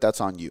don't do it,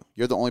 that's on you.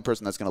 You're the only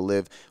person that's going to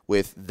live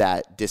with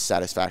that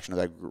dissatisfaction or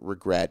that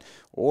regret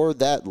or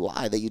that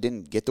lie that you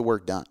didn't get the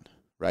work done,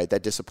 right?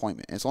 That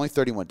disappointment. And it's only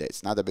 31 days.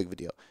 It's not that big of a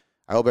deal.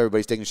 I hope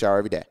everybody's taking a shower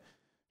every day.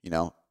 You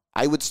know,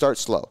 I would start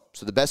slow.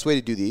 So the best way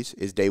to do these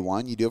is day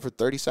one, you do it for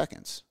 30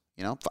 seconds.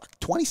 You know,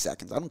 20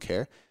 seconds. I don't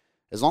care.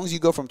 As long as you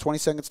go from 20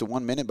 seconds to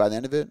 1 minute by the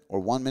end of it, or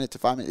 1 minute to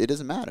 5 minutes, it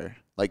doesn't matter.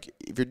 Like,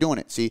 if you're doing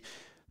it. See,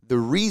 the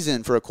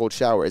reason for a cold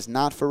shower is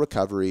not for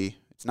recovery.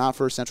 It's not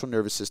for central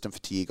nervous system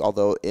fatigue,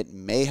 although it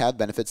may have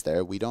benefits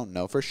there. We don't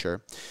know for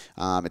sure.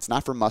 It's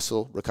not for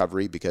muscle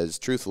recovery because,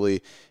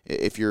 truthfully,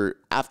 if you're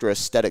after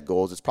aesthetic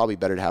goals, it's probably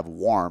better to have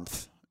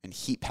warmth and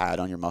heat pad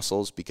on your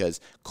muscles, because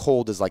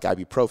cold is like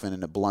ibuprofen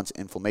and it blunts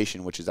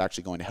inflammation, which is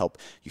actually going to help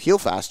you heal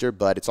faster,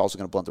 but it's also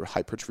going to blunt the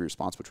hypertrophy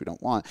response, which we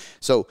don't want.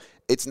 So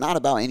it's not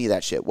about any of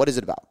that shit. What is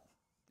it about?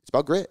 It's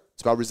about grit.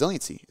 It's about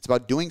resiliency. It's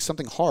about doing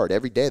something hard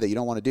every day that you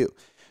don't want to do.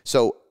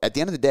 So at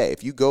the end of the day,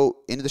 if you go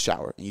into the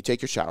shower and you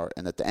take your shower,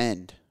 and at the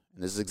end,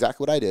 and this is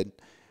exactly what I did,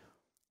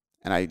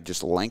 and I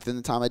just lengthened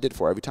the time I did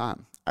for every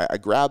time, I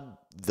grabbed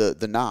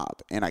the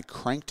knob and I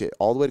cranked it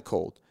all the way to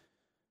cold.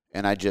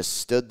 And I just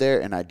stood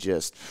there and I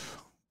just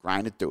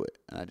grinded through it.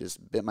 And I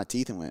just bit my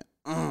teeth and went,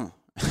 and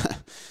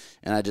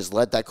I just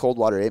let that cold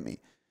water hit me.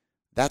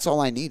 That's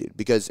all I needed,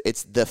 because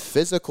it's the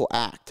physical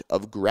act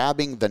of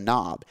grabbing the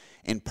knob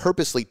and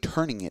purposely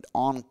turning it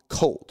on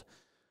cold.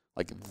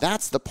 Like,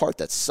 that's the part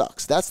that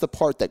sucks. That's the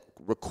part that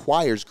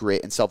requires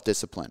grit and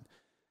self-discipline,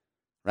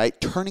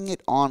 right? Turning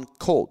it on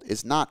cold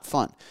is not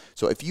fun.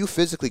 So if you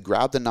physically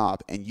grab the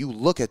knob and you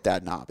look at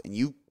that knob and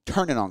you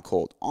turn it on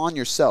cold on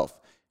yourself,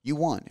 you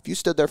won. If you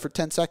stood there for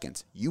 10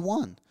 seconds, you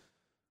won.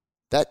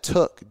 That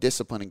took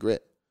discipline and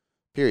grit,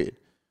 period.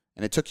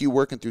 And it took you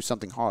working through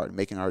something hard,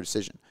 making a hard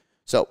decision.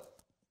 So,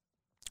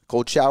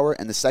 cold shower.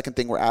 And the second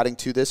thing we're adding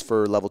to this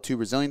for level 2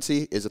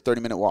 resiliency is a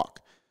 30-minute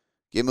walk.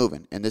 Get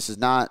moving. And this is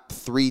not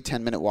 3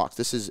 10-minute walks.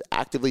 This is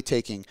actively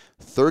taking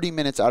 30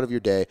 minutes out of your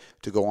day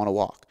to go on a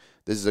walk.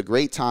 This is a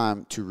great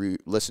time to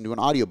listen to an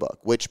audiobook,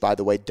 which, by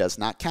the way, does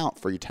not count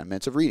for your 10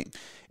 minutes of reading.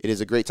 It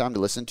is a great time to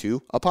listen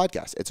to a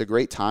podcast. It's a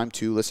great time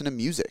to listen to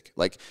music.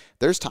 Like,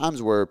 there's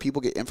times where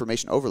people get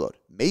information overload.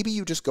 Maybe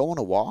you just go on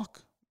a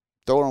walk,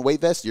 throw on a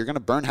weight vest. You're going to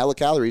burn hella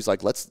calories.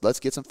 Like, let's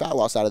get some fat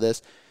loss out of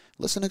this.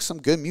 Listen to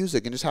some good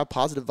music and just have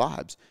positive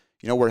vibes.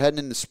 You know, we're heading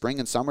into spring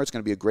and summer. It's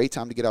going to be a great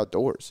time to get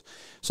outdoors.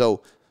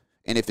 So,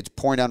 and if it's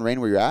pouring down rain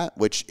where you're at,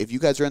 which if you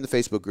guys are in the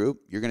Facebook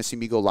group, you're going to see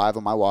me go live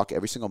on my walk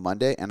every single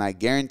Monday. And I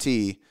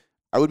guarantee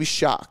I would be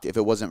shocked if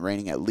it wasn't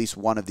raining at least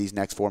one of these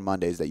next 4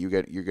 Mondays that you're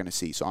going to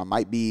see. So I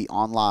might be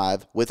on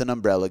live with an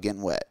umbrella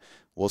getting wet.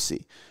 We'll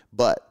see.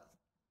 But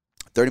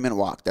 30-minute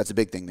walk, that's a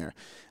big thing there.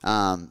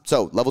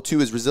 So level 2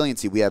 is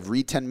resiliency. We have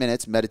read 10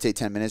 minutes, meditate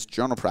 10 minutes,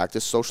 journal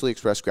practice, socially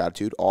express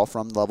gratitude, all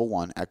from level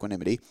 1,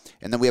 equanimity.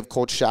 And then we have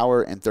cold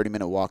shower and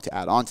 30-minute walk to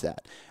add on to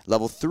that.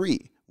 Level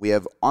 3, we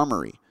have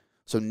armory.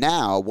 So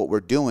now what we're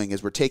doing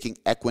is we're taking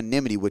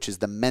equanimity, which is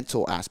the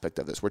mental aspect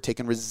of this. We're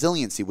taking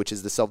resiliency, which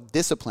is the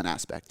self-discipline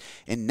aspect.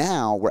 And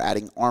now we're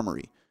adding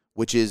armory,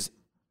 which is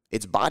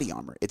it's body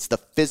armor. It's the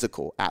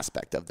physical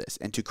aspect of this.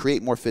 And to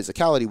create more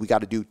physicality, we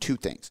got to do 2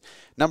 things.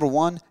 Number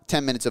 1,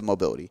 10 minutes of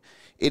mobility.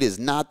 It is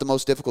not the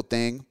most difficult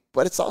thing,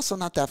 but it's also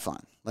not that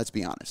fun. Let's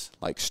be honest.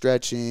 Like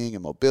stretching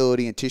and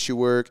mobility and tissue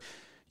work,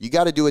 you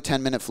got to do a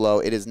 10-minute flow.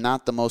 It is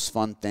not the most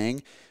fun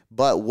thing,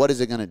 but what is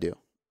it going to do?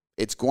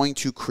 It's going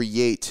to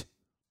create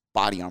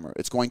body armor.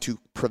 It's going to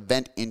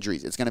prevent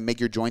injuries. It's going to make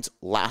your joints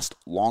last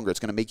longer. It's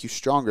going to make you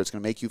stronger. It's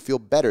going to make you feel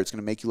better. It's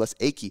going to make you less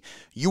achy.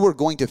 You are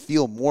going to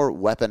feel more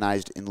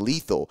weaponized and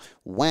lethal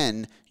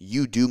when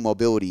you do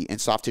mobility and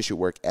soft tissue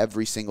work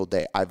every single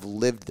day. I've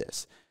lived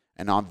this.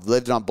 And I've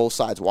lived it on both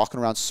sides, walking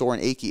around sore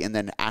and achy and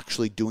then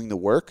actually doing the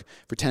work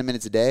for 10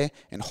 minutes a day.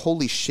 And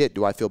holy shit,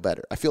 do I feel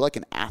better. I feel like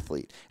an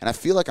athlete. And I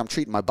feel like I'm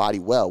treating my body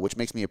well, which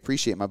makes me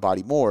appreciate my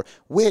body more,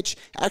 which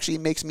actually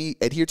makes me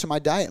adhere to my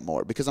diet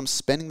more because I'm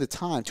spending the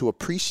time to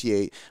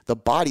appreciate the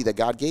body that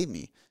God gave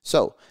me.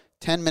 So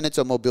 10 minutes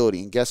of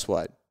mobility. And guess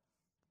what?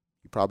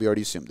 You probably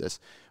already assumed this.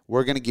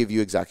 We're going to give you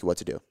exactly what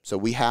to do. So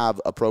we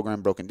have a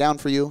program broken down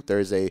for you. There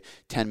is a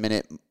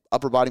 10-minute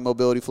upper body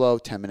mobility flow,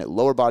 10-minute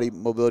lower body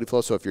mobility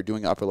flow. So if you're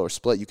doing an upper lower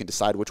split, you can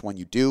decide which one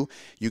you do.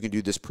 You can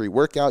do this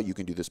pre-workout. You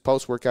can do this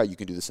post-workout. You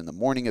can do this in the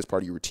morning as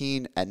part of your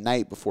routine, at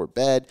night before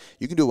bed.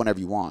 You can do it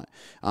whenever you want.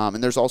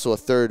 And there's also a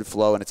third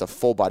flow, and it's a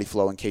full body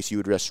flow in case you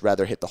would just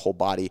rather hit the whole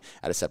body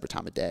at a separate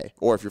time of day,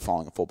 or if you're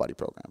following a full body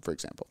program, for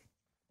example.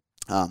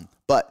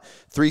 But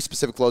 3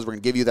 specific flows we're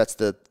going to give you. That's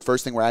the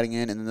first thing we're adding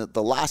in. And then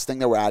the last thing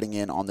that we're adding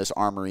in on this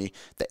armory,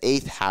 the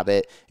 8th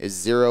habit, is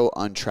 0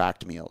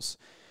 untracked meals.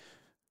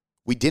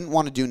 We didn't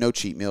want to do no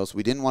cheat meals.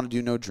 We didn't want to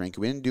do no drink.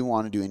 We didn't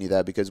want to do any of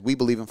that because we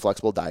believe in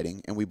flexible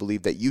dieting, and we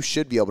believe that you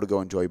should be able to go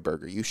enjoy a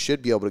burger. You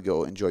should be able to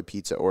go enjoy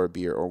pizza or a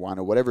beer or wine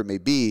or whatever it may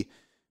be,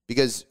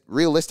 because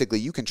realistically,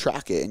 you can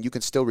track it and you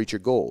can still reach your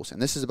goals.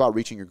 And this is about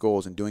reaching your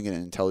goals and doing it in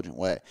an intelligent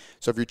way.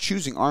 So if you're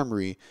choosing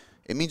Armory,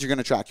 it means you're going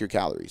to track your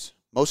calories.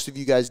 Most of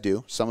you guys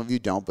do. Some of you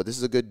don't, but this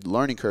is a good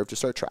learning curve to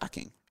start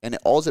tracking. And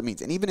all it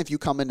means, and even if you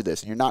come into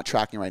this and you're not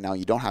tracking right now,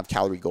 you don't have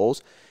calorie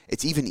goals,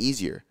 it's even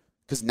easier.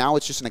 Because now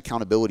it's just an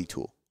accountability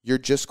tool. You're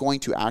just going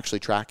to actually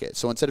track it.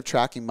 So instead of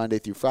tracking Monday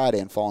through Friday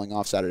and falling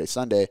off Saturday,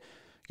 Sunday,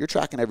 you're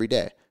tracking every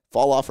day.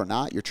 Fall off or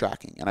not, you're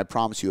tracking. And I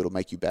promise you it'll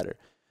make you better.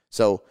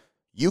 So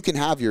you can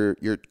have your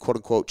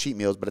quote-unquote cheat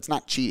meals, but it's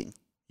not cheating.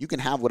 You can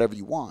have whatever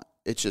you want.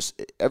 It's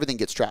just everything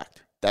gets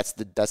tracked. That's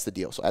the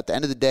deal. So at the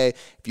end of the day,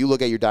 if you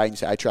look at your diet and you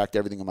say, I tracked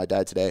everything on my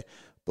diet today,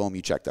 boom,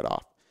 you check that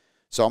off.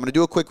 So I'm going to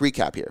do a quick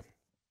recap here.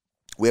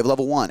 We have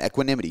level 1,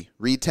 equanimity.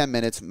 Read 10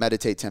 minutes,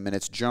 meditate 10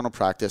 minutes, journal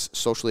practice,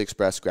 socially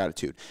express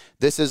gratitude.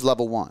 This is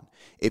level 1.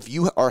 If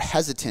you are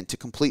hesitant to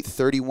complete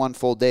 31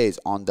 full days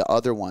on the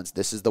other ones,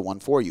 this is the one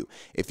for you.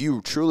 If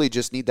you truly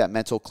just need that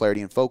mental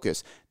clarity and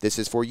focus, this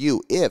is for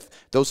you. If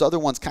those other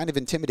ones kind of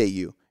intimidate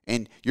you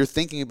and you're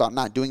thinking about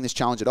not doing this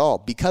challenge at all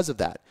because of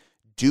that,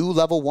 do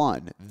level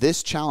 1.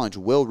 This challenge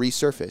will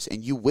resurface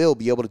and you will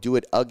be able to do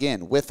it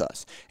again with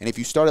us. And if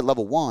you start at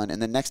level 1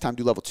 and then next time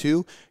do level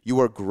 2, you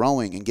are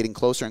growing and getting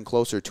closer and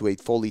closer to a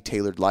fully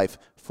tailored life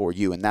for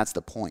you. And that's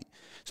the point.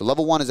 So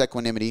level 1 is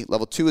equanimity.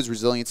 Level 2 is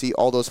resiliency,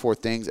 all those 4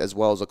 things, as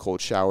well as a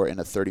cold shower and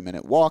a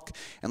 30-minute walk.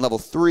 And level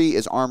 3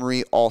 is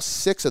armory, all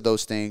 6 of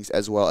those things,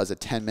 as well as a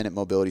 10-minute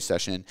mobility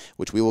session,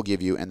 which we will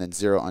give you, and then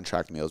 0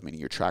 untracked meals, meaning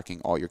you're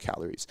tracking all your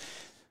calories.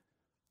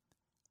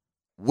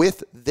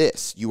 With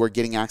this, you are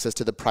getting access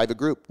to the private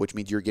group, which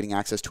means you're getting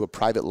access to a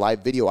private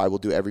live video I will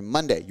do every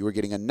Monday. You are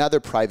getting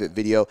another private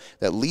video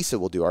that Lisa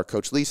will do, our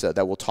coach Lisa,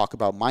 that will talk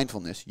about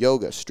mindfulness,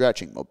 yoga,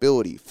 stretching,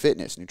 mobility,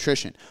 fitness,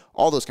 nutrition,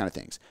 all those kind of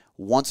things.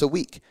 Once a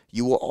week,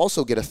 you will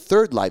also get a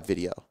third live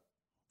video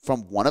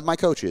from one of my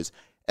coaches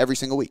every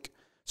single week.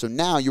 So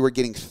now you are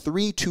getting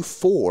 3 to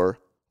 4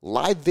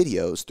 live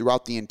videos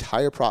throughout the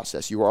entire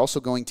process. You are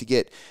also going to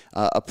get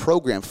a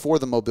program for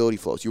the mobility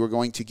flows. You are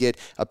going to get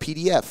a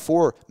PDF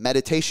for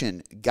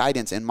meditation,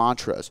 guidance, and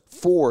mantras,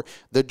 for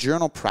the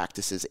journal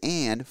practices,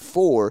 and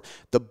for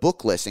the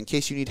book list in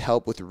case you need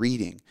help with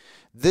reading.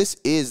 This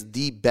is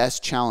the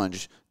best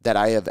challenge that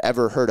I have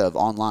ever heard of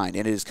online,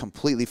 and it is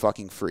completely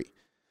fucking free.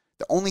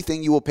 The only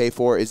thing you will pay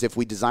for is if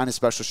we design a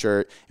special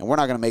shirt, and we're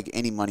not going to make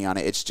any money on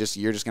it. It's just,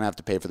 you're just going to have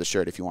to pay for the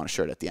shirt if you want a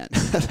shirt at the end.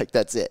 Like,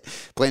 that's it.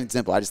 Plain and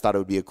simple. I just thought it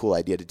would be a cool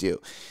idea to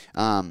do.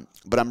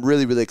 But I'm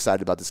really, really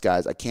excited about this,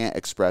 guys. I can't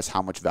express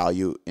how much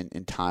value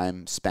in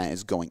time spent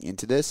is going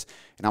into this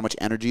and how much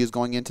energy is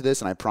going into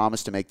this. And I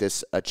promise to make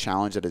this a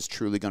challenge that is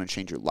truly going to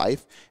change your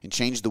life and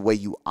change the way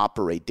you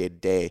operate day to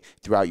day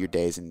throughout your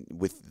days and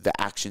with the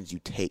actions you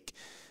take.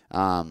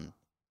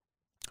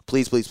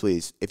 Please, please,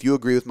 please, if you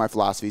agree with my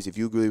philosophies, if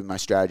you agree with my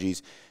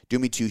strategies, do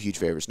me 2 huge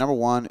favors. Number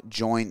 1,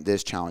 join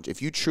this challenge.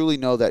 If you truly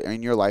know that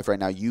in your life right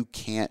now you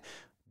can't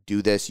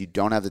do this, you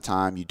don't have the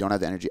time, you don't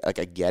have the energy, like,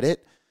 I get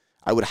it,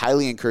 I would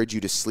highly encourage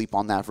you to sleep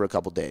on that for a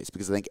couple days,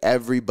 because I think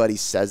everybody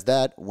says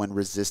that when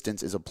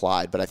resistance is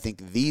applied. But I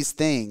think these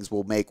things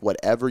will make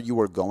whatever you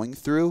are going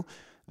through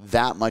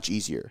that much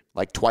easier,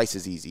 like twice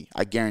as easy,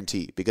 I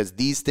guarantee, because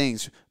these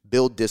things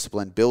build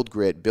discipline, build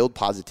grit, build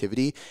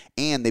positivity,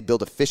 and they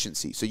build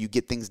efficiency. So you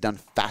get things done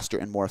faster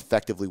and more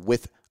effectively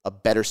with a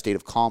better state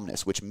of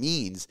calmness, which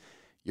means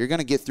you're going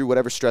to get through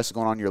whatever stress is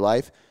going on in your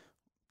life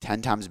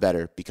 10 times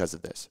better because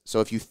of this.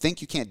 So if you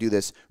think you can't do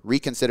this,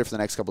 reconsider for the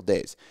next couple of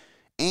days.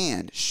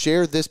 And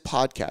share this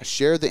podcast.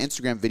 Share the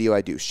Instagram video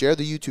I do. Share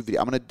the YouTube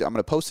video. I'm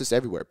gonna post this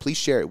everywhere. Please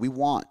share it. We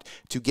want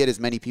to get as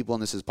many people in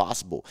this as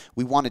possible.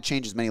 We want to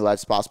change as many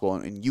lives as possible,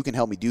 and you can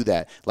help me do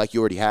that like you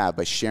already have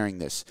by sharing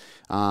this.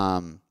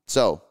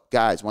 So,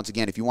 guys, once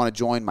again, if you want to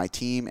join my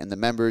team and the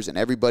members and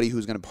everybody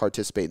who's going to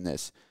participate in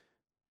this,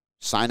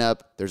 sign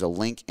up. There's a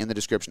link in the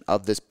description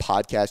of this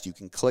podcast. You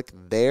can click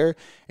there,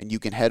 and you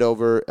can head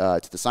over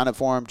to the sign-up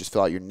form. Just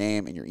fill out your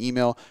name and your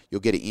email.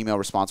 You'll get an email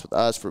response with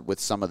us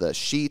with some of the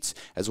sheets,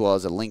 as well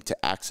as a link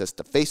to access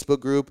the Facebook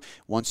group.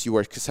 Once you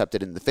are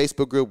accepted in the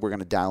Facebook group, we're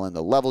going to dial in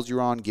the levels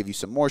you're on, give you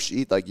some more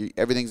sheet.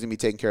 Everything's going to be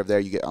taken care of there.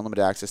 You get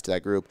unlimited access to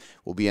that group.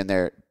 We'll be in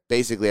there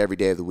basically every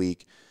day of the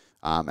week.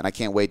 And I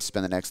can't wait to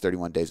spend the next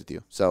 31 days with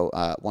you. So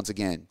once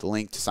again, the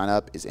link to sign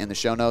up is in the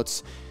show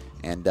notes.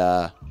 And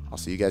I'll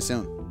see you guys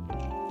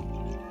soon.